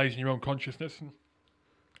 analysing your own consciousness and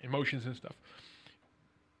emotions and stuff,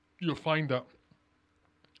 you'll find that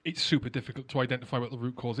it's super difficult to identify what the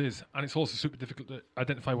root cause is, and it's also super difficult to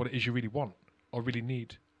identify what it is you really want or really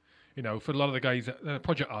need. For a lot of the guys at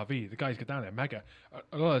Project RV, the guys get down there mega.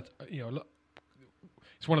 A lot of,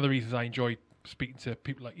 it's one of the reasons I enjoy speaking to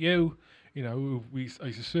people like you. Who I used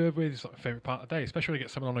to serve with. It's like my favourite part of the day, especially when I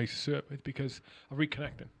get someone I used to serve with because I'm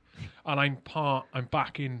reconnecting, and I'm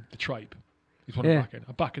back in the tribe. Is what I'm back in.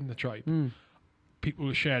 I'm back in the tribe. People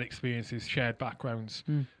with shared experiences, shared backgrounds,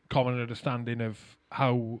 common understanding of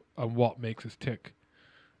how and what makes us tick,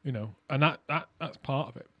 and that's part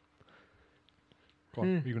of it. Go on,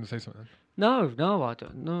 are you going to say something? No, I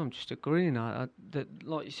don't. No, I'm just agreeing. That,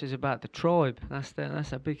 like you says about the tribe, that's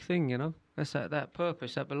a big thing, That's that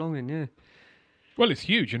purpose, that belonging, yeah. Well, it's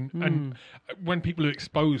huge, and when people are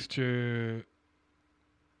exposed to,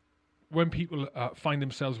 when people find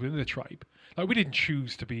themselves within the tribe, like we didn't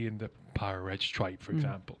choose to be in the Power Edge tribe, for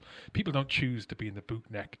example. People don't choose to be in the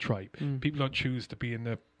Bootneck tribe. People don't choose to be in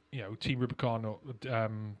the Team Rubicon or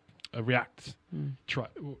a React tribe.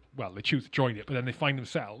 Well, they choose to join it, but then they find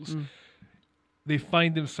themselves. They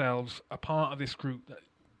find themselves a part of this group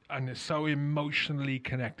and they're so emotionally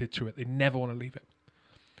connected to it. They never want to leave it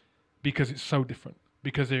because it's so different.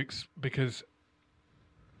 Because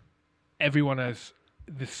everyone has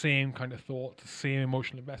the same kind of thought, the same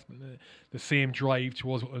emotional investment, the same drive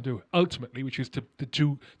towards what they do ultimately, which is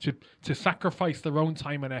to sacrifice their own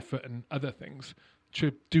time and effort and other things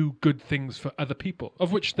to do good things for other people,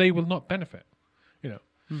 of which they will not benefit. You know,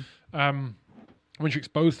 once you're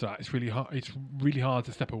exposed to that, it's really hard. It's really hard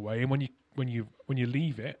to step away. And when you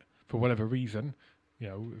leave it for whatever reason, you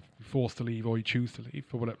know, if you're forced to leave or you choose to leave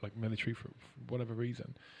for whatever, like military, for whatever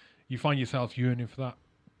reason, you find yourself yearning for that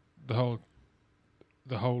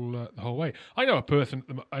the whole way. I know a person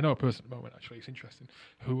at the moment, actually. It's interesting,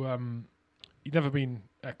 who he'd never been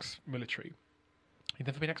ex-military. He's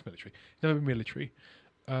never been military.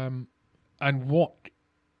 And what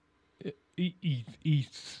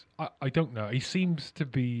he's I don't know. He seems to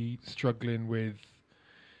be struggling with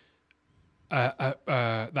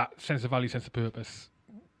that sense of value, sense of purpose,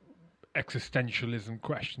 existentialism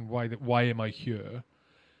question. Why am I here?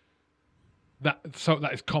 That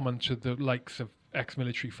is common to the likes of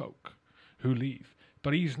ex-military folk who leave.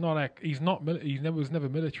 But he was never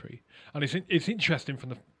military, and it's interesting from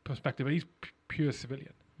the perspective that he's pure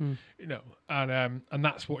civilian, you know, and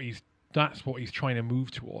that's what he's trying to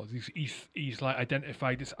move towards. He's like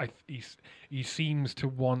identified this. He seems to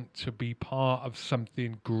want to be part of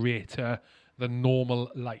something greater than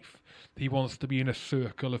normal life. He wants to be in a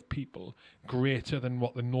circle of people greater than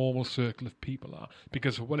what the normal circle of people are,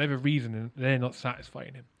 because for whatever reason they're not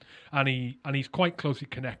satisfying him, and he's quite closely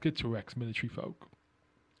connected to ex-military folk.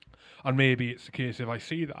 And maybe it's the case if I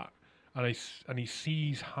see that, and he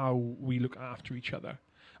sees how we look after each other,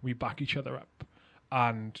 we back each other up,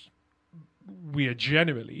 and we are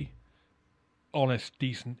generally honest,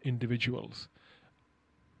 decent individuals.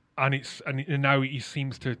 And now he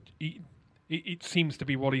seems to. It seems to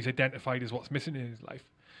be what he's identified as what's missing in his life.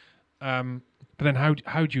 But then how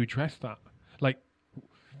do you address that? Like,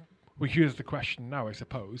 well, here's the question now, I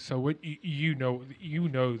suppose. So when you know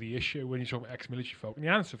the issue when you talk about ex-military folk, and the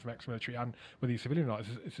answer from ex-military and whether you're civilian or not,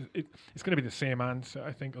 it's going to be the same answer,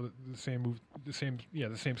 I think, or the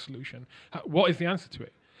same solution. What is the answer to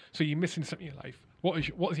it? So you're missing something in your life. What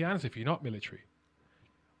is the answer if you're not military?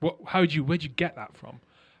 Where'd you get that from?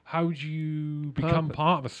 How do you become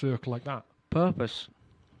part of a circle like that? Purpose.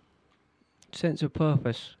 Sense of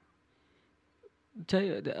purpose. Tell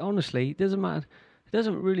you, honestly, it doesn't matter. It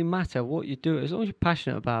doesn't really matter what you do as long as you're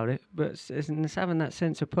passionate about it. But it's having that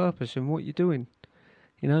sense of purpose in what you're doing,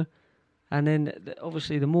 you know. And then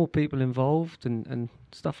obviously the more people involved and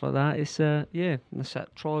stuff like that, it's that's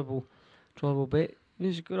that tribal bit.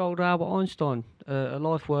 There's a good old Albert Einstein. A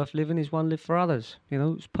life worth living is one lived for others. You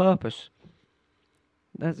know, it's purpose.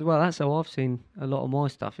 That's how I've seen a lot of my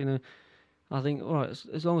stuff. You know, I think, all right,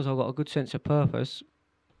 as long as I've got a good sense of purpose,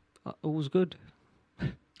 all's good.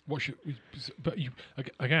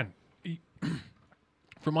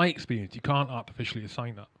 From my experience, you can't artificially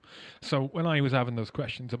assign that. So when I was having those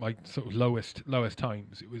questions at my sort of lowest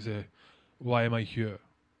times, it was why am I here?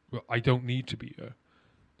 Well, I don't need to be here.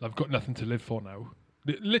 I've got nothing to live for now.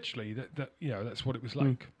 Literally, that's what it was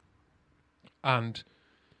like. And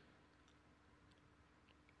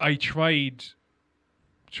I tried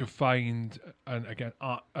to find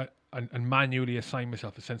and manually assign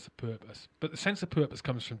myself a sense of purpose, but the sense of purpose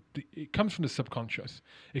comes from the subconscious.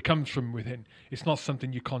 It comes from within. It's not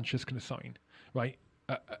something your conscious can assign, right?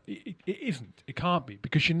 It isn't. It can't be,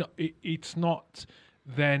 because you're not. It's not.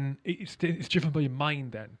 Then it's driven by your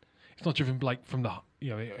mind. Then it's not driven from the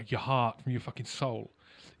your heart, from your fucking soul.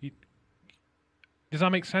 Does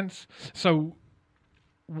that make sense? So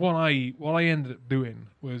what I ended up doing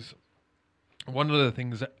was, one of the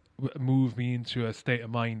things that moved me into a state of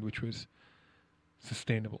mind which was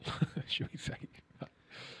sustainable, should we say,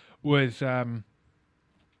 was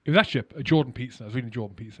it was actually a Jordan Peterson. I was reading a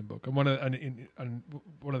Jordan Peterson book, and one of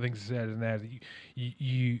the things he said in there that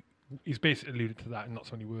he's basically alluded to that in not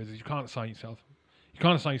so many words, is you can't assign yourself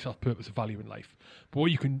purpose or value in life. But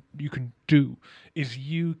what you can do is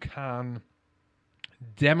you can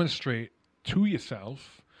demonstrate to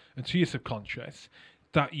yourself and to your subconscious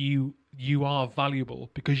that you are valuable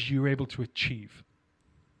because you're able to achieve,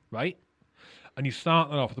 right? And you start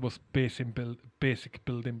that off with the most basic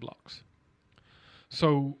building blocks.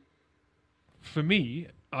 So for me,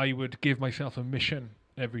 I would give myself a mission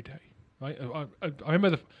every day, right? I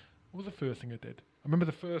remember what was the first thing I did? I remember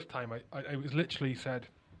the first time I was literally said,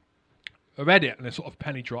 I read it and a sort of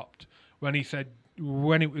penny dropped when he said,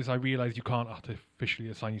 I realised you can't artificially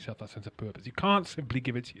assign yourself that sense of purpose. You can't simply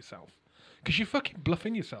give it to yourself, because you're fucking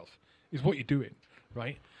bluffing yourself, is what you're doing,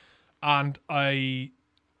 right? And I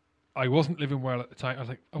wasn't living well at the time.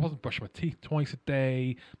 I wasn't brushing my teeth twice a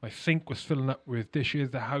day. My sink was filling up with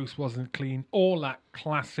dishes. The house wasn't clean. All that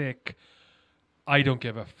classic I don't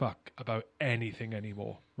give a fuck about anything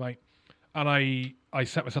anymore, right? And I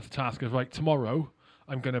set myself the task of, right, tomorrow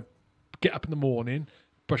I'm going to get up in the morning,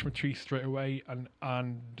 brush my teeth straight away, and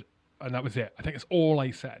that was it. I think that's all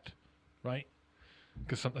I said, right?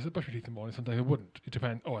 Because sometimes I brush my teeth in the morning, sometimes I wouldn't. It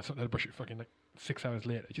depends. Oh, sometimes I brush it fucking like 6 hours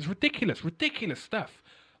later. It's just ridiculous stuff.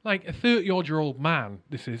 Like a 30-odd-year-old man,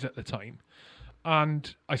 this is at the time.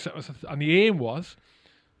 And I set myself, and the aim was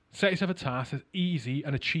set yourself a task that's easy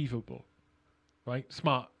and achievable, right?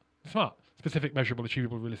 Smart, specific, measurable,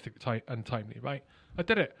 achievable, realistic, and timely, right? I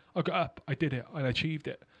did it. I got up. I did it. And I achieved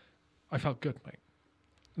it. I felt good, mate.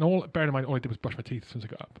 And bearing in mind, all I did was brush my teeth as soon as I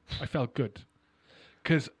got up. I felt good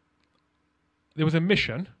because there was a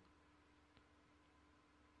mission.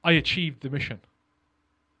 I achieved the mission.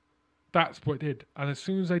 That's what I did. And as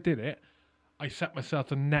soon as I did it, I set myself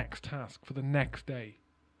the next task for the next day.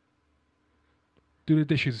 Do the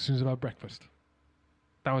dishes as soon as I've had breakfast.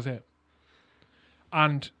 That was it.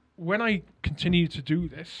 And when I continued to do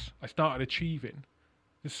this, I started achieving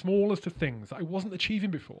the smallest of things that I wasn't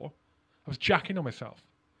achieving before. I was jacking on myself.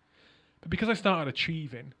 But because I started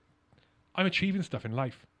achieving, I'm achieving stuff in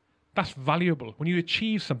life. That's valuable. When you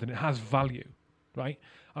achieve something, it has value, right?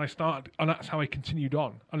 And that's how I continued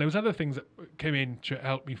on. And there was other things that came in to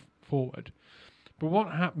help me forward. But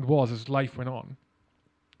what happened was, as life went on,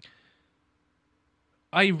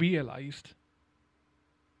 I realized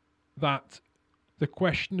that the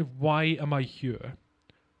question of why am I here,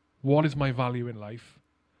 what is my value in life,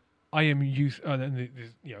 and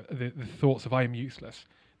the thoughts of I am useless,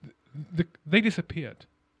 they disappeared.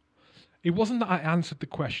 It wasn't that I answered the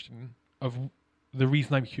question of the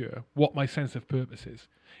reason I'm here, what my sense of purpose is.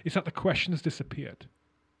 It's that the questions disappeared.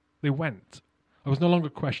 They went. I was no longer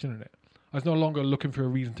questioning it. I was no longer looking for a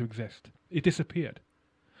reason to exist. It disappeared.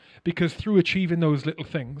 Because through achieving those little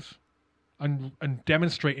things and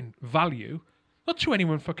demonstrating value, not to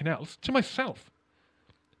anyone fucking else, to myself,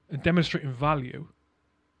 and demonstrating value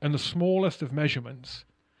and the smallest of measurements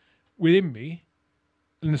within me,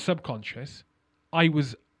 in the subconscious, I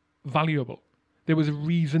was valuable. There was a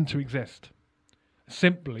reason to exist.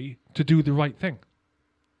 Simply to do the right thing.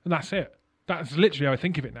 And that's it. That's literally how I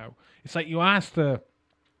think of it now. It's like you ask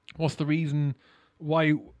what's the reason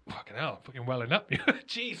why, fucking hell, I'm fucking welling up.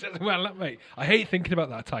 Jesus, I'm welling up, mate. I hate thinking about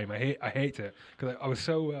that time. I hate it. Because I was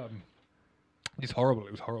so, it's horrible.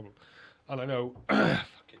 It was horrible. And I know,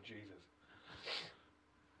 fucking Jesus.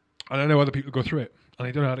 And I know other people go through it. And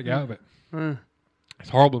they don't know how to get out of it. It's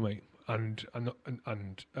horrible, mate. And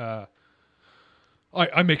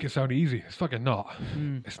I make it sound easy. It's fucking not.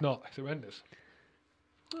 It's not. It's horrendous.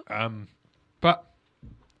 But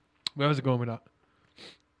where was I going with that?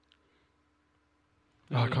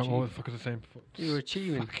 I can't remember what the fuck I was saying before. You were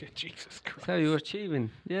achieving. Fucking Jesus Christ. So you were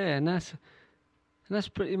achieving. Yeah, and that's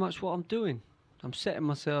pretty much what I'm doing. I'm setting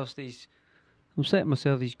myself these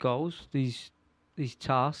goals, these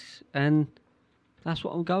tasks, and that's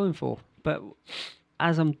what I'm going for. But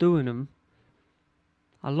as I'm doing them,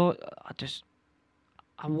 I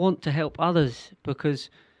want to help others because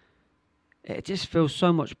it just feels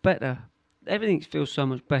so much better. Everything feels so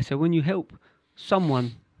much better when you help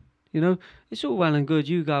someone. You know, it's all well and good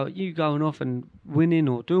you going off and winning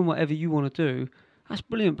or doing whatever you want to do. That's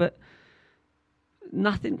brilliant, but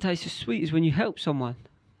nothing tastes as sweet as when you help someone.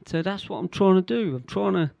 So that's what I'm trying to do. I'm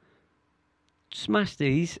trying to smash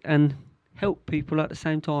these and help people at the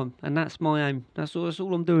same time, and that's my aim. That's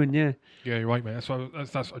all I'm doing. Yeah. Yeah, you're right, mate. That's I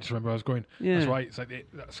just remember where I was going. Yeah. That's right. It's like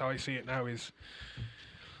that's how I see it now. Is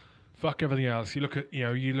fuck everything else. You look at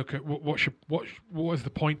what is the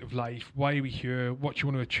point of life? Why are we here? What do you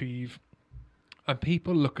want to achieve? And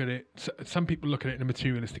people look at it. Some people look at it in a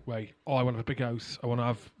materialistic way. Oh, I want to have a big house. I want to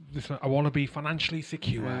have this. I want to be financially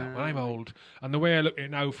secure when I'm old. And the way I look at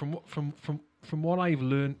it now, from what I've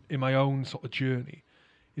learned in my own sort of journey,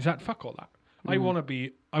 is that fuck all that. I want to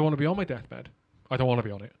be on my deathbed. I don't want to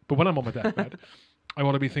be on it, but when I'm on my deathbed, I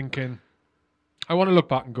want to be thinking. I want to look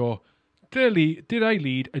back and go, did I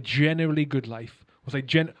lead a generally good life?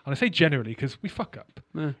 And I say generally because we fuck up,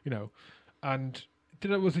 you know. And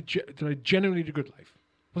did I generally lead a good life?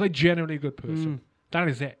 Was I generally a good person? That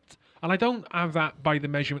is it. And I don't have that by the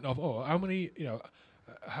measurement of how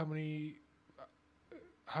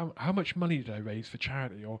much money did I raise for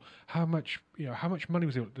charity, or how much money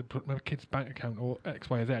was able to put in my kid's bank account, or X,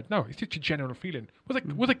 Y, Z. No, it's just a general feeling. Was it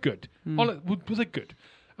good? Was it good?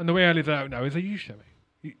 And the way I live that out now is I usually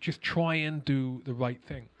you just try and do the right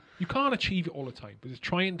thing. You can't achieve it all the time, but just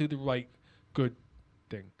try and do the right, good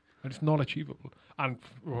thing. and it's not achievable. And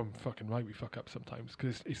I'm fucking right, we fuck up sometimes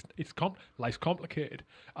because life's complicated,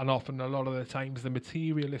 and often a lot of the times the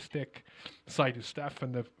materialistic side of stuff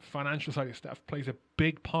and the financial side of stuff plays a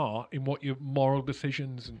big part in what your moral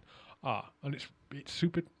decisions are, and it's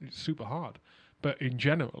super hard. But in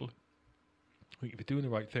general, if you're doing the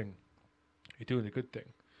right thing, you're doing a good thing.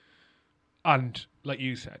 And like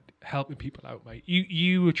you said, helping people out, mate.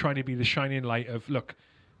 You were trying to be the shining light of, look,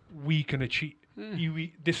 we can achieve.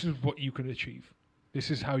 This is what you can achieve. This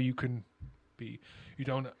is how you can be. You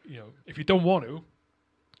don't, if you don't want to,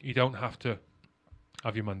 you don't have to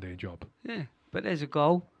have your Monday job. Yeah, but there's a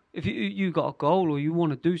goal. If you got a goal or you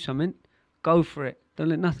want to do something, go for it. Don't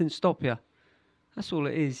let nothing stop you. That's all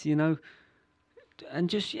it is, And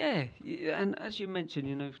just, and as you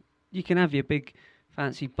mentioned, you can have your big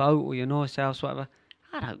fancy boat or your nice house, whatever.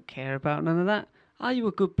 I don't care about none of that. Are you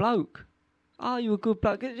a good bloke? Are you a good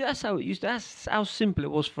bloke? That's how it used to. That's how simple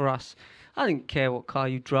it was for us. I didn't care what car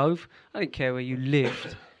you drove. I didn't care where you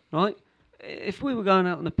lived, right? If we were going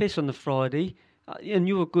out on the piss on the Friday, and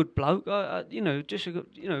you were a good bloke, I'd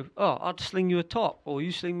sling you a top, or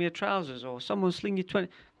you sling me a trousers, or someone sling you 20.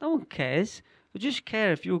 No one cares. I just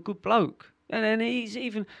care if you're a good bloke. And then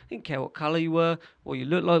didn't care what colour you were, what you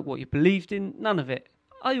looked like, what you believed in, none of it.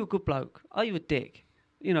 Are you a good bloke? Are you a dick?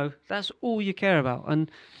 That's all you care about.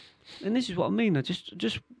 And this is what I mean. I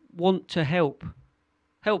just want to help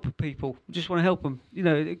people. Just want to help them.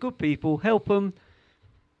 Good people, help them,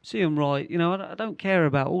 see them right. I don't care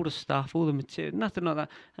about all the stuff, all the material, nothing like that.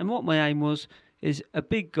 And what my aim is a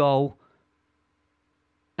big goal.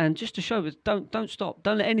 And just to show us, don't stop.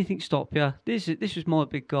 Don't let anything stop you. This was my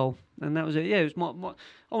big goal, and that was it. Yeah, it was my.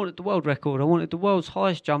 I wanted the world record. I wanted the world's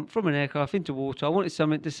highest jump from an aircraft into water. I wanted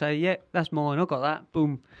something to say, yeah, that's mine. I got that.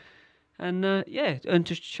 Boom. And and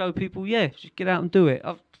just show people, just get out and do it.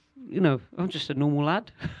 I'm just a normal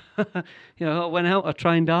lad. I went out, I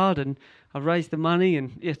trained hard, and I raised the money.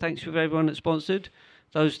 And thanks for everyone that sponsored.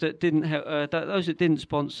 Those that didn't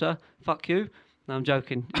sponsor, fuck you. No, I'm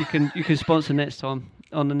joking. You can sponsor next time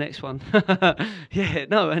on the next one.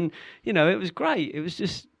 And it was great. It was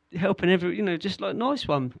just helping just like nice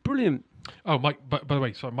one, brilliant. Oh, Mike. By the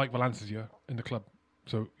way, so Mike Valance is here in the club,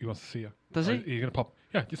 so he wants to see you. Does he? You're gonna pop?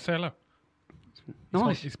 Yeah, just say hello.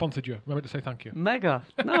 Nice. He sponsored you. Remember to say thank you. Mega.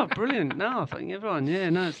 No, brilliant. No, thank everyone. Yeah,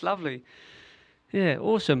 no, it's lovely. Yeah,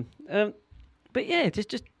 awesome. But yeah,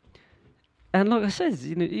 just. And like I said,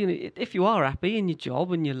 if you are happy in your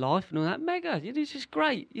job and your life and all that, mega, it's just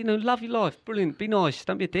great. Love your life, brilliant. Be nice,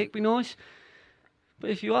 don't be a dick, be nice. But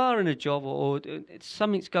if you are in a job or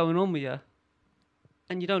something's going on with you,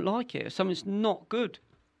 and you don't like it, or something's not good,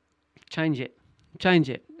 change it.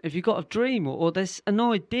 If you've got a dream or there's an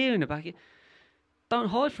idea in the back, don't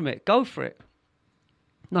hide from it. Go for it.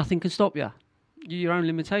 Nothing can stop you. You're your own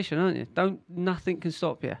limitation, aren't you? Nothing can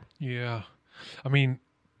stop you. Yeah, I mean.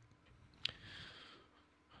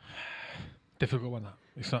 Difficult one. That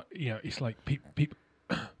it's not. It's like people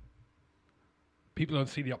don't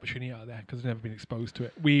see the opportunity out there because they've never been exposed to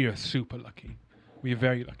it. We are super lucky. We are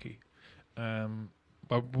very lucky.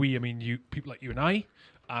 But I mean, people like you and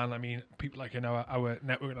I mean, people like in our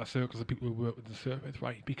network and our circles of people who work with the service,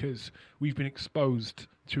 right? Because we've been exposed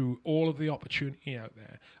to all of the opportunity out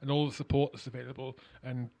there and all the support that's available,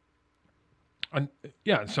 and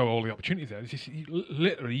so all the opportunities there. It's just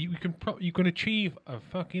literally you can achieve a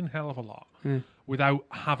fucking hell of a lot without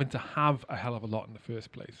having to have a hell of a lot in the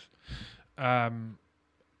first place. But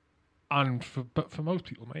for most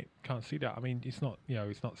people, mate, can't see that. I mean, it's not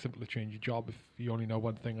simple to change your job if you only know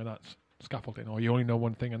one thing and that's scaffolding, or you only know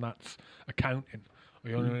one thing and that's accounting, or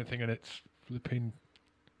you only know one thing and it's flipping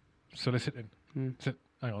soliciting.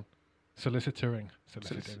 Hang on, soliciting.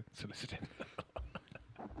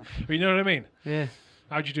 But you know what I mean? Yeah.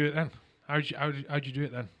 How'd you do it then? How'd you do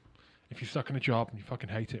it then? If you're stuck in a job and you fucking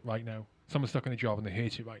hate it right now, someone's stuck in a job and they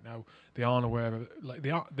hate it right now. They aren't aware of it. Like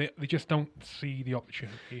they just don't see the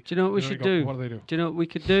opportunity. Do you know what we should do? What do they do? Do you know what we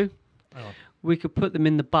could do? Hang on. We could put them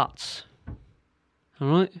in the butts. All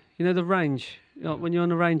right. The range. When you're on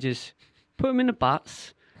the ranges, put them in the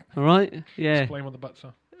butts. All right. Yeah. Explain what the butts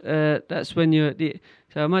are. That's when you're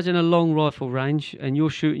so imagine a long rifle range and you're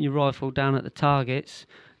shooting your rifle down at the targets.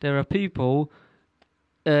 There are people,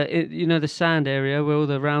 the sand area where all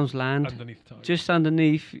the rounds land. Underneath the target. Just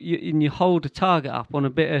underneath, and you hold the target up on a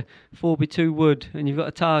bit of 4x2 wood, and you've got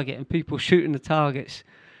a target, and people shooting the targets,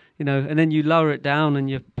 and then you lower it down and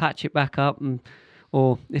you patch it back up,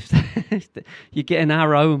 or if you get an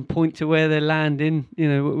arrow and point to where they're landing,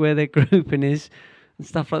 where their grouping is, and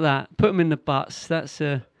stuff like that. Put them in the butts. That's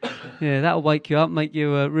Yeah, that'll wake you up, make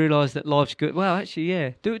you realise that life's good. Well, actually,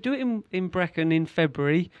 yeah, do it in Brecon in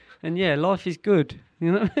February, and yeah, life is good.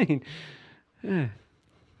 You know what I mean? Yeah,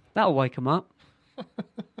 that'll wake them up.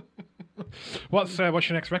 What's your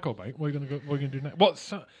next record, mate? What are you gonna do next?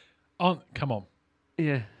 What's come on,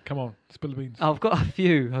 Yeah, come on, spill the beans. I've got a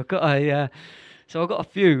few. I've got a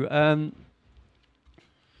few.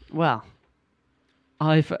 Well,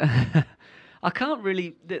 I've. I can't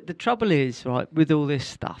really. The trouble is, right, with all this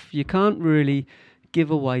stuff, you can't really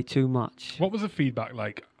give away too much. What was the feedback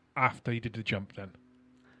like after you did the jump then?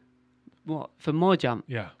 What, for my jump?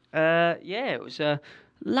 Yeah. Yeah, it was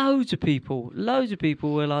loads of people. Loads of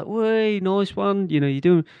people were like, "Way, nice one. You know, you're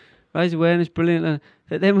doing raise awareness, brilliant."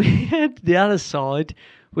 But then we had the other side,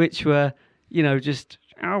 which were, you know, just,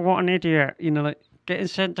 "Oh, what an idiot!" You know, like getting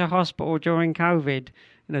sent to hospital during COVID.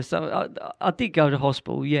 You know, so I did go to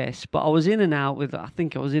hospital, yes, but I was in and out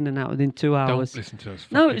within 2 hours. Don't listen to us.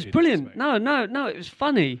 No, it was idiots, brilliant. mate. No, it was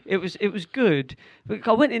funny. It was good. But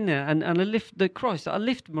I went in there and I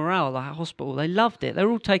lifted morale at the hospital. They loved it. They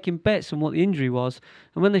were all taking bets on what the injury was.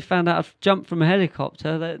 And when they found out I'd jumped from a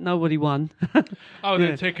helicopter, nobody won. Oh,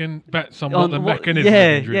 they're Yeah. taking bets on what the mechanism of Yeah,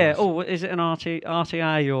 the injury yeah. was. Oh, is it an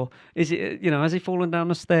RTA or is it, has he fallen down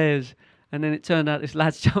the stairs? And then it turned out this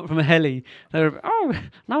lad's jumped from a heli. They were,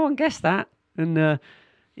 no one guessed that. And and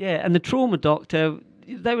the trauma doctor,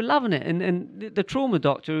 they were loving it. And the trauma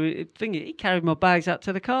doctor, he carried my bags out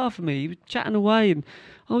to the car for me. He was chatting away and,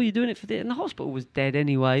 you're doing it for this. And the hospital was dead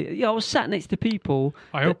anyway. Yeah, I was sat next to people.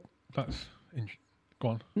 I hope that's... Go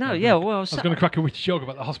on. No, yeah, well... I was going to crack a witty joke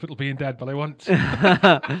about the hospital being dead, but I won't.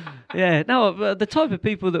 Yeah, no, the type of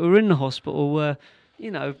people that were in the hospital were,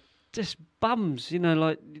 just bums,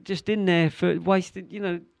 like just in there for wasted,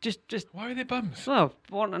 just. Why are they bums? Well,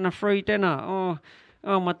 wanting a free dinner.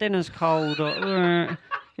 Oh, my dinner's cold. Or,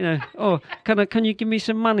 can you give me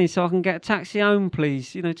some money so I can get a taxi home,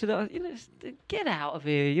 please? Get out of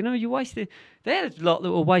here. You wasted. There's a lot that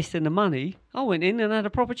were wasting the money. I went in and had a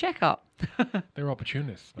proper checkup. They were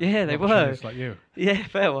opportunists. Yeah, they were. Opportunists like you. Yeah,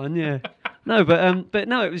 fair one. Yeah. No, but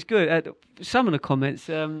no, it was good. Some of the comments.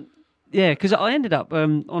 Yeah, because I ended up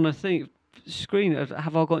on a screen of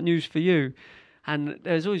 "Have I got news for you?" and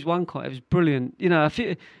there's always one comment. It was brilliant.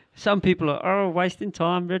 Some people are wasting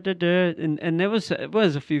time, and there was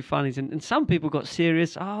a few funnies, and some people got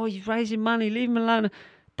serious. Oh, he's raising money, leave him alone.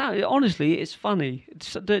 Honestly, it's funny.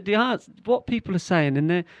 It's the arts, what people are saying, and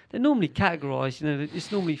they're normally categorised.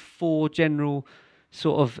 It's normally 4 general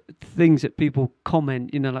sort of things that people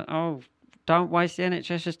comment. Like, oh, don't waste the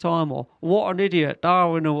NHS's time, or what an idiot,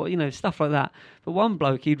 Darwin, or stuff like that. But one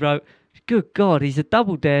bloke, he wrote, "Good God, he's a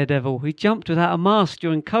double daredevil. He jumped without a mask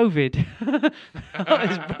during COVID." It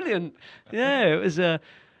was brilliant. Yeah, it was.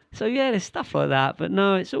 So yeah, there's stuff like that. But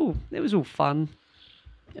no, it was all fun.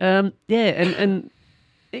 And it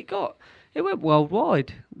went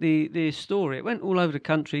worldwide. The story, it went all over the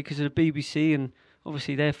country because of the BBC and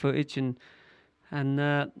obviously their footage and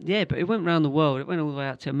but it went around the world. It went all the way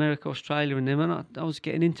out to America, Australia, and them. And I was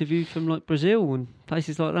getting interviewed from like Brazil and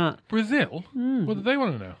places like that. Brazil? What do they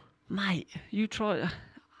want to know? Mate, you try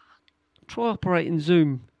operating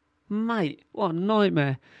Zoom. Mate, what a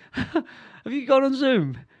nightmare. Have you gone on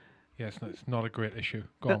Zoom? Yes, no, it's not a great issue.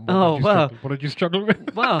 Go on. What did you struggle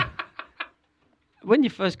with? Well, when you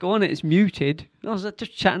first go on it, it's muted. I was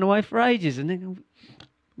just chatting away for ages, and then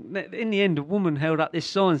in the end, a woman held up this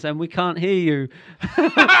sign saying, "We can't hear you."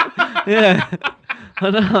 Yeah, I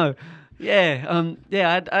know. Yeah,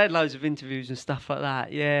 I had loads of interviews and stuff like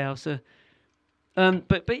that. Yeah, I was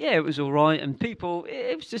but yeah, it was all right, and people,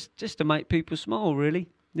 it was just to make people smile, really.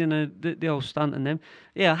 The old stunt and them.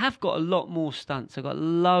 Yeah, I have got a lot more stunts. I've got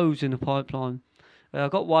loads in the pipeline.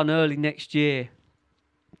 I've got one early next year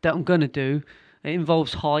that I'm going to do. It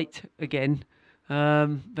involves height again.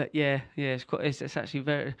 But yeah, it's actually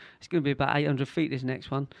it's going to be about 800 feet, this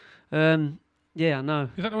next one. Yeah, I know.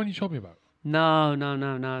 Is that the one you told me about? No.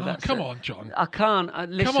 Oh, come on, John. I can't.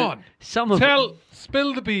 Listen, come on.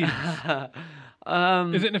 Spill the beans.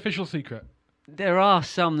 Is it an official secret? There are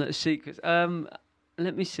some that are secrets.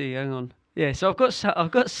 Let me see. Hang on. Yeah, so I've got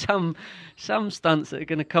some stunts that are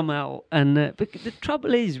going to come out, and but the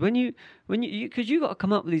trouble is when you because you got to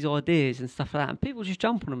come up with these ideas and stuff like that, and people just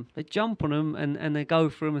jump on them. They jump on them and they go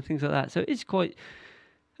for them and things like that. So it's quite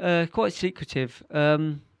secretive.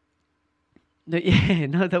 But yeah,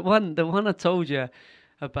 no, the one I told you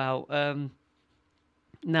about.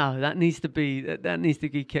 No, that needs to be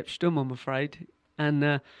kept stum, I'm afraid.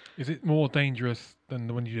 And is it more dangerous than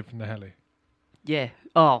the one you did from the heli? Yeah.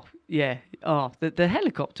 Oh, yeah. Oh, the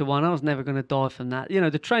helicopter one. I was never going to die from that.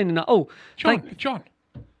 The training. Oh, John.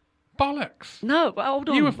 bollocks. No, but hold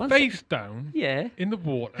on. You were one face down Yeah. in the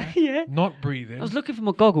water, Yeah. not breathing. I was looking for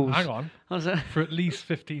my goggles. Hang on. I was, For at least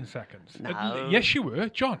 15 seconds. No. Yes, you were,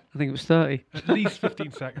 John. I think it was 30. At least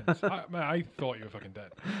 15 seconds. I thought you were fucking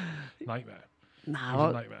dead. Nightmare. It was a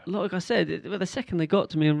No, nightmare. like I said, well, the second they got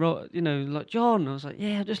to me and wrote, like John, I was like,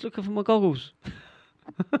 yeah, I'm just looking for my goggles.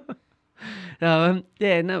 No,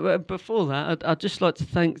 before that, I'd just like to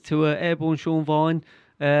thank to Airborne Sean Vine,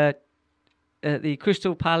 the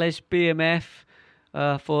Crystal Palace, BMF,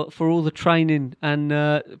 for all the training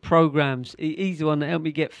and programs. He's the one that helped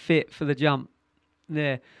me get fit for the jump.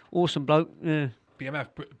 Yeah, awesome bloke. Yeah. BMF,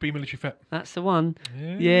 Be Military Fit. That's the one.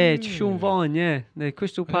 Yeah, it's Sean Vine, yeah. The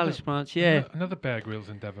Crystal Palace branch, yeah. Another Bear Grylls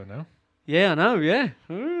endeavour now. Yeah, I know, yeah.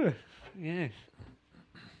 Ooh, yeah.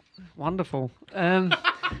 Wonderful.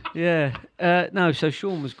 Yeah. No, so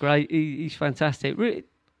Sean was great. He's fantastic. Really,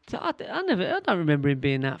 I don't remember him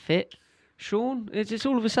being that fit. Sean, it's just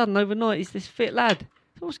all of a sudden overnight he's this fit lad.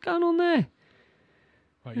 So what's going on there?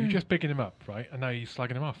 Right, you're just picking him up, right? And now you're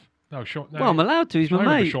slagging him off. No, Sean. No, Well, I'm allowed to. He's my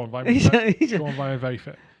mate. Sean Vine. Sean Vine very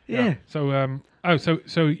fit. Yeah. So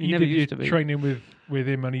so you never did used your to be. training with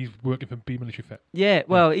him, and he's working for Be Military Fit. Yeah,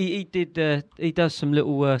 well, he did. He does some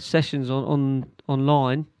little sessions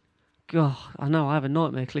online. God, I know I have a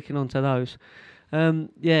nightmare clicking onto those.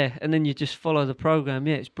 Yeah, and then you just follow the program.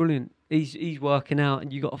 Yeah, it's brilliant. He's working out,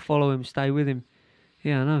 and you got to follow him, stay with him.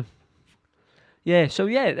 Yeah, I know. Yeah, so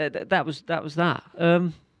yeah, that was that.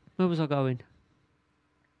 Where was I going?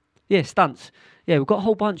 Yeah, stunts. Yeah, we've got a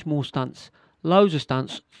whole bunch more stunts. Loads of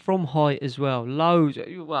stunts from height as well. Loads.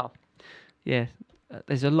 Well, yeah,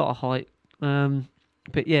 there's a lot of height.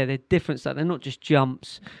 But yeah, they're different stuff. They're not just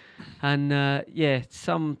jumps. And yeah,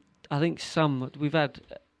 I think we've had.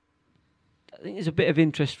 I think there's a bit of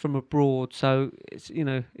interest from abroad. So it's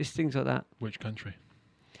it's things like that. Which country?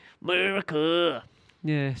 America.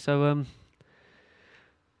 Yeah. So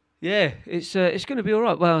yeah, it's going to be all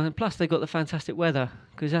right. Well, and plus they got the fantastic weather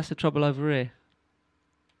because that's the trouble over here.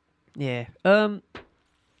 Yeah. Yeah,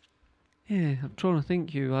 I'm trying to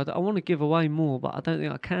think. I want to give away more, but I don't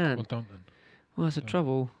think I can. Well, don't then. Well, that's the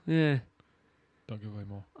trouble. Yeah, Don't give away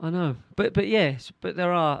more. I know. But yes, but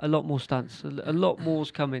there are a lot more stunts. A lot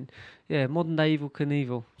more's coming. Yeah, modern day Evel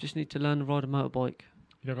Knievel. Just need to learn to ride a motorbike.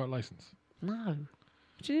 You don't got a license No. What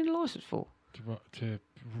do you need a license for? to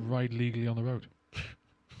ride legally on the road.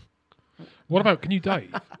 What about? Can you dive?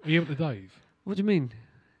 Are you able to dive? What do you mean?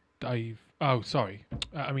 Dive. Oh, sorry.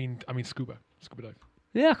 I mean scuba. Scuba dive.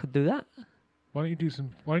 Yeah, I could do that. Why don't you do some?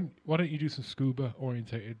 Why don't you do some scuba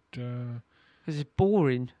orientated? Because it's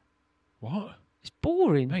boring. What? It's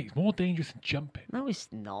boring. Mate, it's more dangerous than jumping. No, it's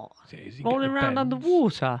not. It is. You Rolling get the around bends.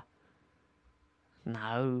 underwater.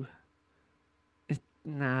 No.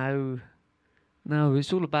 No,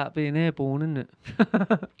 it's all about being airborne, isn't it?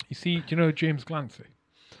 You see, do you know James Glancy?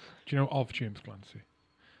 Do you know of James Glancy?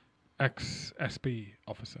 Ex-SB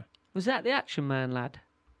officer. Was that the Action Man lad?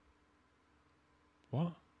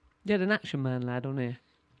 What? You had an Action Man lad on here.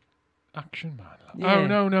 Action Man. Yeah. Oh,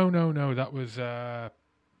 no. That was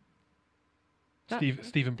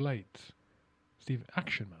Stephen Blades.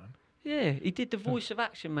 Action Man. Yeah, he did the voice of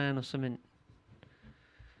Action Man or something.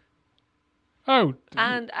 Oh,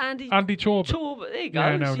 And Andy Andy Torbert. Torbert, there you go.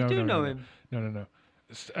 Yeah, no, you no, do no, know no, him. No.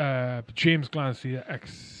 James Glancy,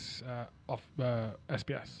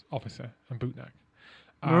 SBS officer and bootneck.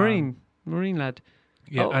 Marine lad.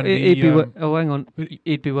 Yeah, oh, and hang on.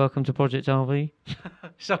 He'd be welcome to Project RV.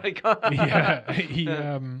 Sorry, go on. yeah, he's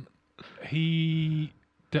on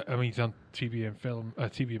TV and film,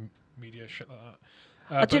 TV and media, shit like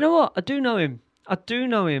that. Do you know what? I do know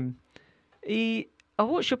him. I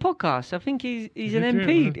watched your podcast. I think he's an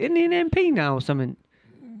MP. Isn't he an MP now or something?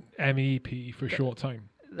 MEP for a short time.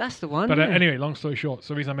 That's the one. But yeah. anyway, long story short,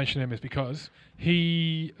 so the reason I mention him is because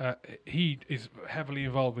he is heavily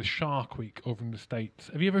involved with Shark Week over in the States.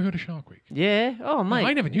 Have you ever heard of Shark Week? Yeah. Oh, mate.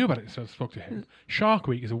 I never knew about it, so I spoke to him. Shark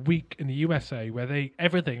Week is a week in the USA where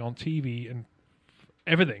everything on TV and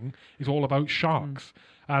everything is all about sharks.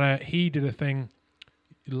 And he did a thing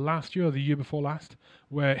last year or the year before last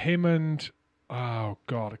where him and, oh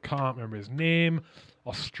God, I can't remember his name,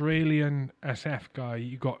 Australian SF guy,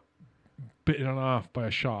 you got bitten in half by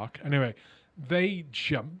a shark. Anyway, they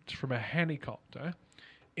jumped from a helicopter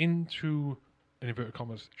into, in inverted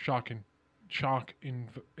commas, shark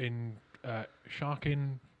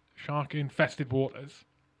infested waters.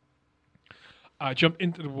 Jumped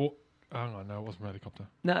into the water. Hang on, no, it wasn't a helicopter.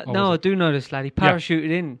 No, I do know this lad. He parachuted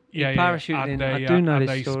in. Parachuted in. I do know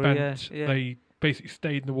this story. They basically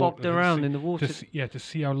stayed in the water. Bobbed around in the water. to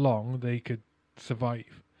see how long they could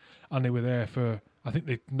survive. And they were there for I think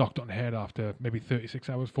they knocked on the head after maybe 36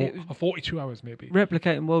 hours, It was- or 42 hours maybe.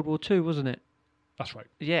 Replicating World War Two, wasn't it? That's right.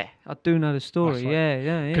 Yeah, I do know the story. That's right.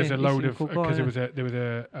 Yeah. Because a load of Eastern Cool Guy, there was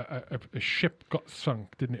a ship got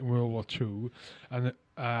sunk, didn't it, in World War Two, and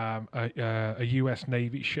a U.S.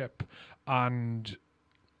 Navy ship, and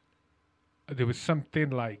there was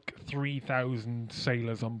something like 3,000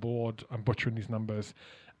 sailors on board. I'm butchering these numbers,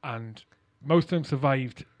 and most of them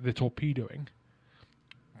survived the torpedoing,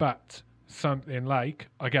 but something like,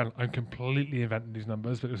 again, I'm completely inventing these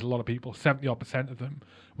numbers, but there's a lot of people, 70% of them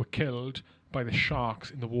were killed by the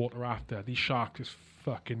sharks in the water after. These sharks just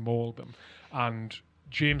fucking mauled them. And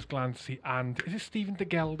James Glancy and, is it Stephen De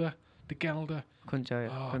Gelder? Couldn't tell you.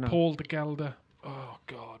 Oh, Couldn't know. Paul De Gelder. Oh,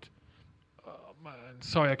 God. Oh, man.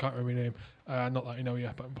 Sorry, I can't remember your name. Not that I know you,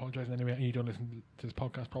 but I'm apologising anyway. You don't listen to this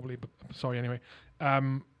podcast probably, but I'm sorry anyway.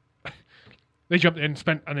 They jumped in,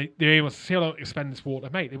 and they were able to see how long they spend this water,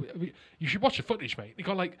 mate. You should watch the footage, mate.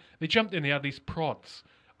 They jumped in, they had these prods,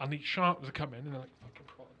 and these sharks would come in, and they're like fucking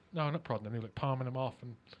prodding. No, not prodding them. They were like palming them off,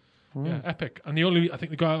 and yeah, epic. And I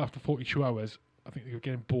think they got out after 42 hours. I think they were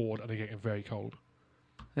getting bored and they're getting very cold.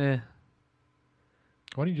 Yeah.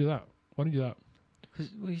 Why didn't you do that? Why didn't you do that?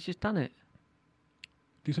 Because he's just done it.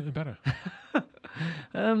 Do something better.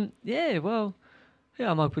 Yeah, well,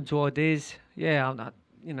 yeah, I'm open to ideas. Yeah, I'm not,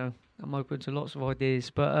 I'm open to lots of ideas,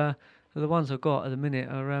 but the ones I've got at the minute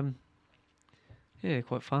are, yeah,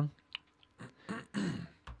 quite fun.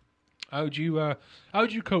 How do you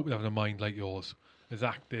cope with having a mind like yours, as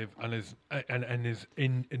active and is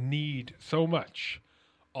in need so much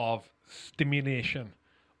of stimulation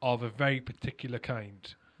of a very particular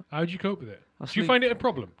kind? How do you cope with it? Do you find it a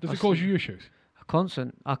problem? Does it cause you issues?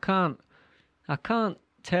 Constant. I can't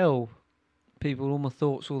tell people all my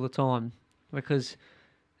thoughts all the time because,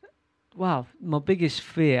 wow, my biggest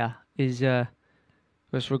fear is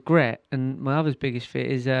was regret, and my other biggest fear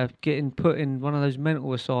is getting put in one of those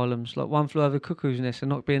mental asylums, like One Flew Over the Cuckoo's Nest, and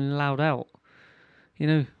not being allowed out. You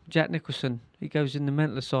know, Jack Nicholson, he goes in the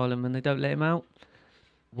mental asylum and they don't let him out.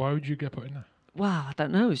 Why would you get put in there? Wow, I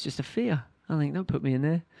don't know. It's just a fear. I think don't put me in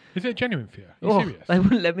there. Is it a genuine fear? Are you serious? They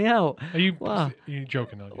wouldn't let me out. Are you? Wow. Are you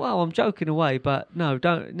joking? Aren't you? Well, I'm joking away, but no,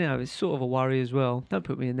 don't. No, it's sort of a worry as well. Don't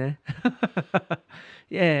put me in there.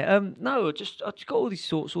 Yeah. No, I just got all these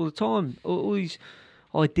thoughts all the time, all these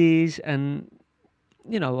ideas, and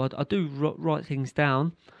I do write things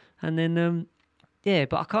down, and then yeah,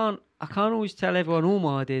 but I can't always tell everyone all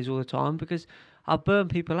my ideas all the time because I'll burn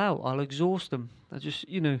people out. I'll exhaust them. I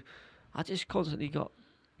just constantly got.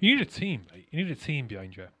 You need a team, mate. You need a team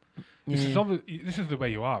behind you. This is the way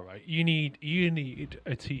you are, right? You need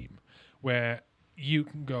a team where you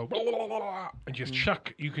can go blah, blah, blah, blah, and just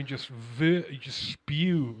chuck. You can just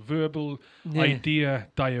spew verbal idea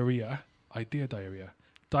diarrhea, right?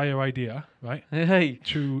 Hey.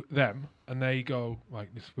 To them, and they go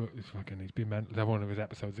like this fucking he's been mental. They're one of his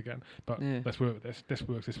episodes again, but let's work with this. This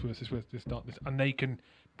works. This works. This works. This not this, and they can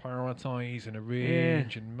prioritize and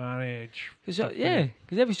arrange and manage. Because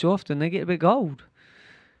every so often they get a bit gold,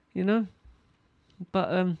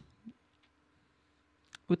 But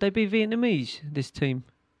would they be Vietnamese? This team?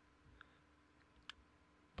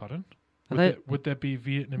 Pardon? Would there be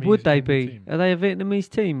Vietnamese? Would they in the be? team? Are they a Vietnamese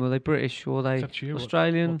team? Or are they British? Or are they It's up to you.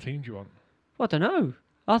 Australian? What team do you want? Well, I don't know.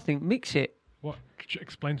 I think mix it. What? Could you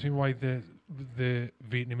explain to me why the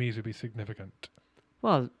Vietnamese would be significant?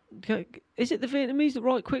 Well, is it the Vietnamese that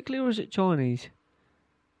write quickly, or is it Chinese?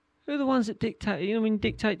 Who are the ones that dictate?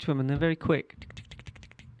 Dictate to them, and they're very quick. Tick, tick, tick, tick,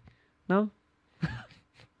 tick, tick. No,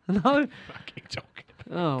 no. Fucking joking.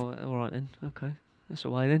 Oh, all right then. Okay, that's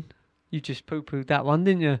all right then. You just poo-pooed that one,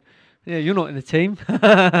 didn't you? Yeah, you're not in the team.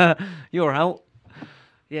 You're out.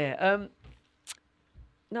 Yeah.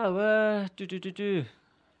 No.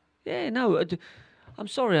 Yeah. No. I'm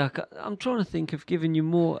sorry. I'm trying to think of giving you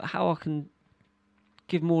more. How I can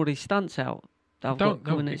give more of these stunts out. That I've got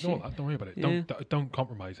coming next year. That. Don't worry about it. Yeah. Don't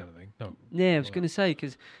compromise anything. No. Yeah, I was going to say,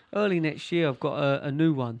 because early next year I've got a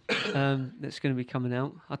new one that's going to be coming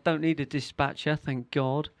out. I don't need a dispatcher, thank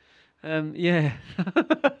God. Yeah.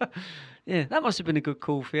 Yeah, that must have been a good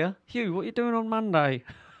call for you. Hugh, what are you doing on Monday?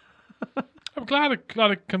 I'm glad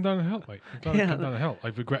I come down and help, mate. I'm glad I come down and help.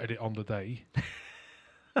 I've regretted it on the day.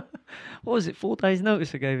 What was it, 4 days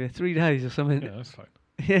notice I gave you? 3 days or something? Yeah, that's fine.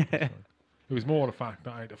 Yeah. That's fine. It was more the fact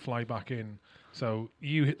that I had to fly back in. So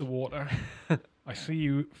you hit the water. I see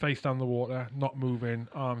you face down the water, not moving,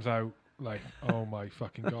 arms out, like, oh my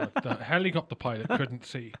fucking God. The helicopter pilot couldn't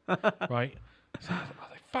see, right? So I was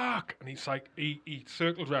like, fuck. And he's like, he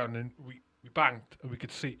circled around and we banked and he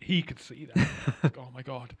could see that. Like, oh my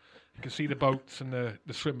God. You could see the boats and the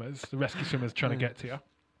swimmers, the rescue swimmers trying to get to you.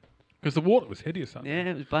 Because the water was hideous that day.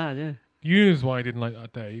 Yeah, it was bad. Yeah. Here's why I didn't like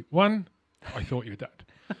that day. One, I thought you were dead.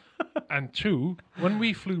 And two, when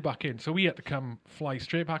we flew back in, so we had to fly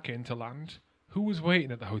straight back in to land. Who was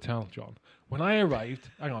waiting at the hotel, John? When I arrived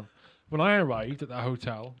at the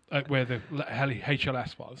hotel where the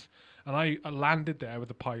HLS was, and I landed there with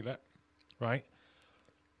the pilot, right?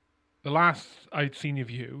 The last I'd seen of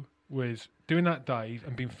you was doing that dive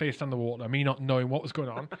and being faced on the water, me not knowing what was going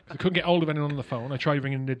on, because I couldn't get hold of anyone on the phone. I tried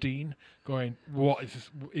ringing Nadine, going, what is this?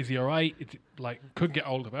 Is he all right? Couldn't get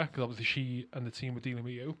hold of her, because obviously she and the team were dealing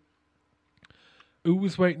with you. Who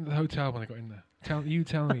was waiting at the hotel when I got in there? Tell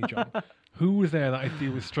me, John. Who was there that I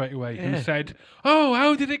deal with straight away? Yeah. Who said, "Oh,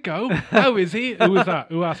 how did it go? How is he?" Who was that?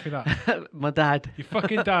 Who asked me that? My dad. Your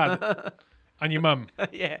fucking dad and your mum.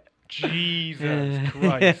 Yeah. Jesus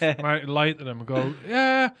Christ! I lied to them and go,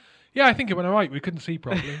 "Yeah, I think it went all right. We couldn't see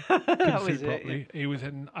properly. It was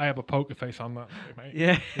I have a poker face on that, mate.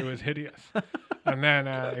 Yeah. It was hideous." And then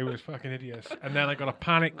it was fucking hideous. And then I got a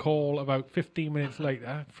panic call about 15 minutes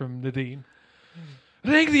later from Nadine.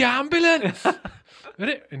 Ring the ambulance!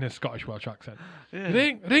 In a Scottish Welsh accent. Yeah.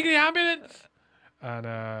 Ring the ambulance! And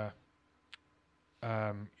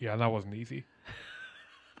that wasn't easy,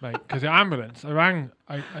 mate. Because the ambulance, I rang.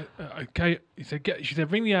 She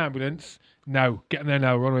said, ring the ambulance. No, get in there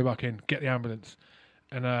now. Run way back in. Get the ambulance.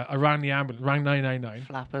 And I rang the ambulance. Rang 999.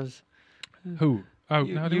 Flappers. Who? Oh,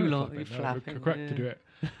 you, no, you they lot, were you flapping. flapping. No, correct to do it.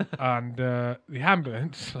 And the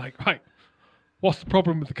ambulance, like, right, what's the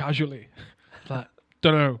problem with the casualty? It's like,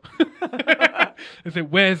 don't know. I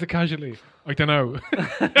said, where's the casualty? I don't know.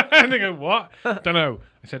 And they go, what? Don't know.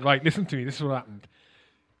 I said, right, listen to me. This is what happened.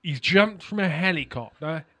 He's jumped from a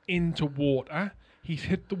helicopter into water. He's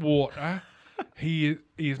hit the water.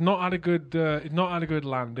 He's not had a good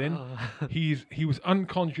landing. Oh. He was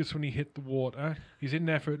unconscious when he hit the water. He's in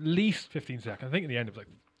there for at least 15 seconds. I think at the end it was like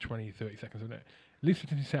 20, 30 seconds, wasn't it? At least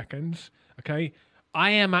 15 seconds. Okay. I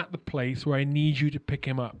am at the place where I need you to pick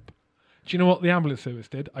him up. Do you know what the ambulance service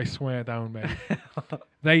did? I swear down, mate.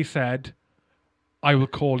 They said, I will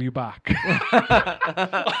call you back.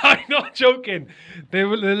 I'm not joking. The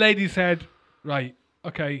lady said,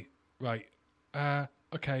 okay,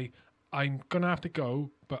 I'm going to have to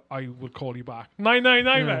go, but I will call you back.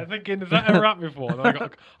 999, mate. Thinking, has that ever happened before? And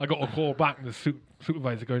I got a call back and the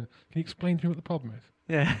supervisor going, can you explain to me what the problem is?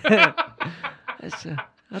 Yeah.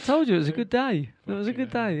 I told you it was a good day. It was a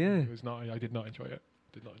good day, yeah. It was not. I did not enjoy it.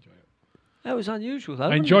 That was unusual, though.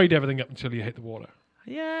 I enjoyed everything up until you hit the water.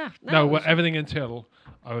 Yeah. Everything until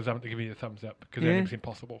I was having to give you a thumbs up because then it was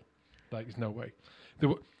impossible. Like, there's no way.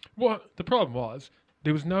 The problem was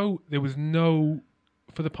there was no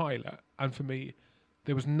for the pilot and for me,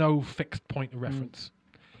 there was no fixed point of reference.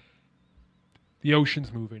 The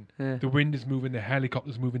ocean's moving, the wind is moving, the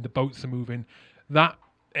helicopter's moving, the boats are moving. That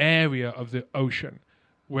area of the ocean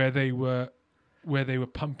where they were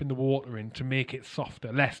pumping the water in to make it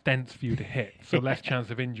softer, less dense for you to hit, so less chance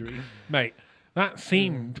of injury. Mate, that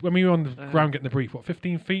seemed, when we were on the ground getting the brief,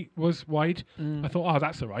 15 feet was wide? I thought,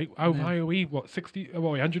 that's all right. How high are we?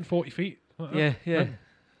 140 feet? Yeah.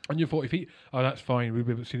 140 feet? Oh, that's fine. We'll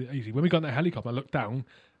be able to see it easy. When we got in that helicopter, I looked down.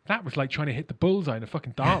 That was like trying to hit the bullseye in a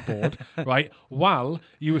fucking dartboard, right? While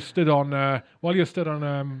you were stood on I don't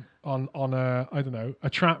know, a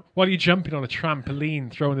tramp. While you're jumping on a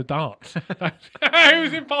trampoline, throwing the darts. It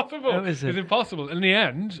was impossible. It was impossible. In the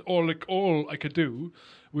end, all I could do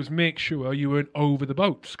was make sure you weren't over the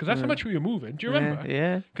boats, because that's how much we were moving. Do you remember?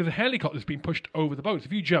 Yeah. Because the helicopter's been pushed over the boats.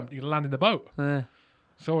 If you jumped, you could land in the boat.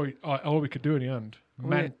 So all we could do in the end.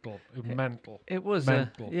 Mental. It was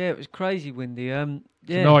mental. It was crazy windy. So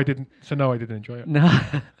no, I didn't enjoy it. No,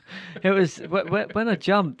 it was when I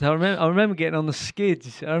jumped. I remember getting on the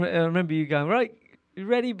skids. I remember you going, right, you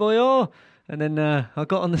ready, boy? And then I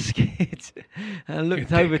got on the skids and I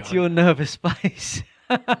looked over to your nervous face.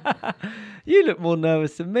 You look more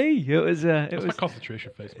nervous than me. It was my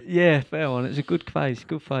concentration face. Mate. Yeah, fair one. It was a good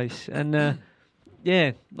face, and.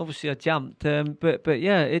 Yeah, obviously I jumped, but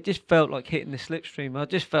yeah, it just felt like hitting the slipstream. I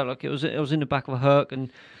just felt like I was in the back of a Herc,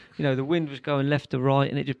 and the wind was going left to right,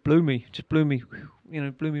 and it just blew me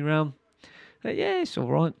round. But yeah, it's all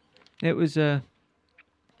right. It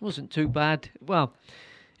wasn't too bad. Well,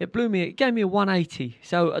 it blew me. It gave me a 180.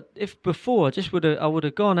 So if before I would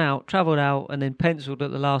have gone out, travelled out, and then penciled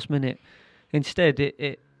at the last minute. Instead,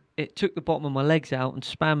 it took the bottom of my legs out and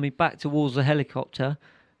spun me back towards the helicopter.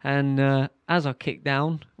 And as I kicked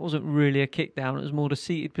down, it wasn't really a kick down, it was more the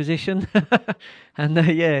seated position. And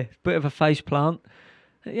bit of a face plant.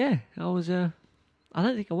 I was, I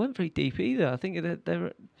don't think I went very deep either. I think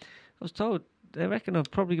I was told they reckon are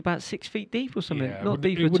probably about 6 feet deep or something. Yeah, Not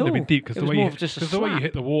deep it at wouldn't all. have been deep because It the was way more you of just a because the way you slap.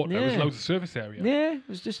 hit the water, there was Yeah. loads of surface area. Yeah, it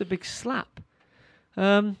was just a big slap.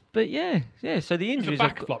 But yeah. So the It was a injuries.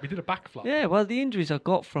 I've got- backflop. He did a backflop. Yeah, well, the injuries I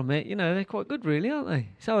got from it, they're quite good, really, aren't they?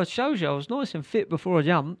 So it shows you I was nice and fit before I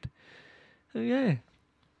jumped. So yeah.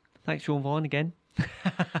 Thanks, Sean Vine again.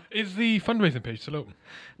 Is the fundraising page still open?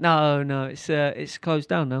 No, it's closed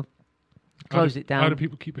down now. Closed it down. How do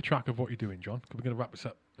people keep a track of what you're doing, John? We're going to wrap this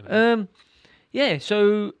up. In a minute. Yeah.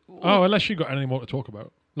 So. Oh, unless you got anything more to talk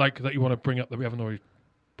about, like that you want to bring up that we haven't already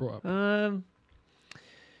brought up.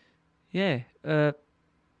 Yeah.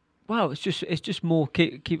 Well, it's just more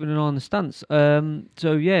keeping an eye on the stunts.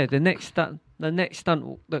 So yeah, the next stunt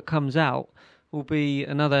that comes out will be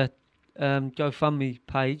another GoFundMe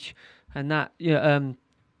page, and that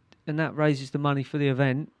raises the money for the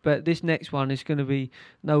event. But this next one is going to be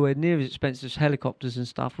nowhere near as expensive as helicopters and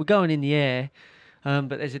stuff. We're going in the air, but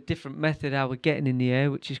there's a different method how we're getting in the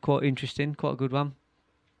air, which is quite interesting, quite a good one.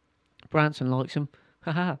 Branson likes them.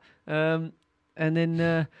 And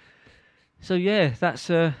then. So yeah, that's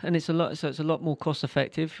and it's a lot more cost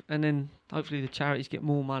effective, and then hopefully the charities get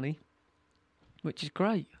more money, which is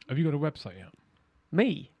great. Have you got a website yet?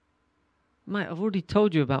 Me, mate, I've already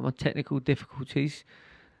told you about my technical difficulties.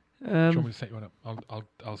 Do you want me to set you one up?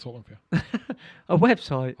 I'll sort one for you. A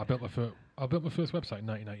website? I built my first website in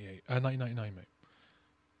 1999, mate.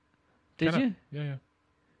 Did you? Yeah.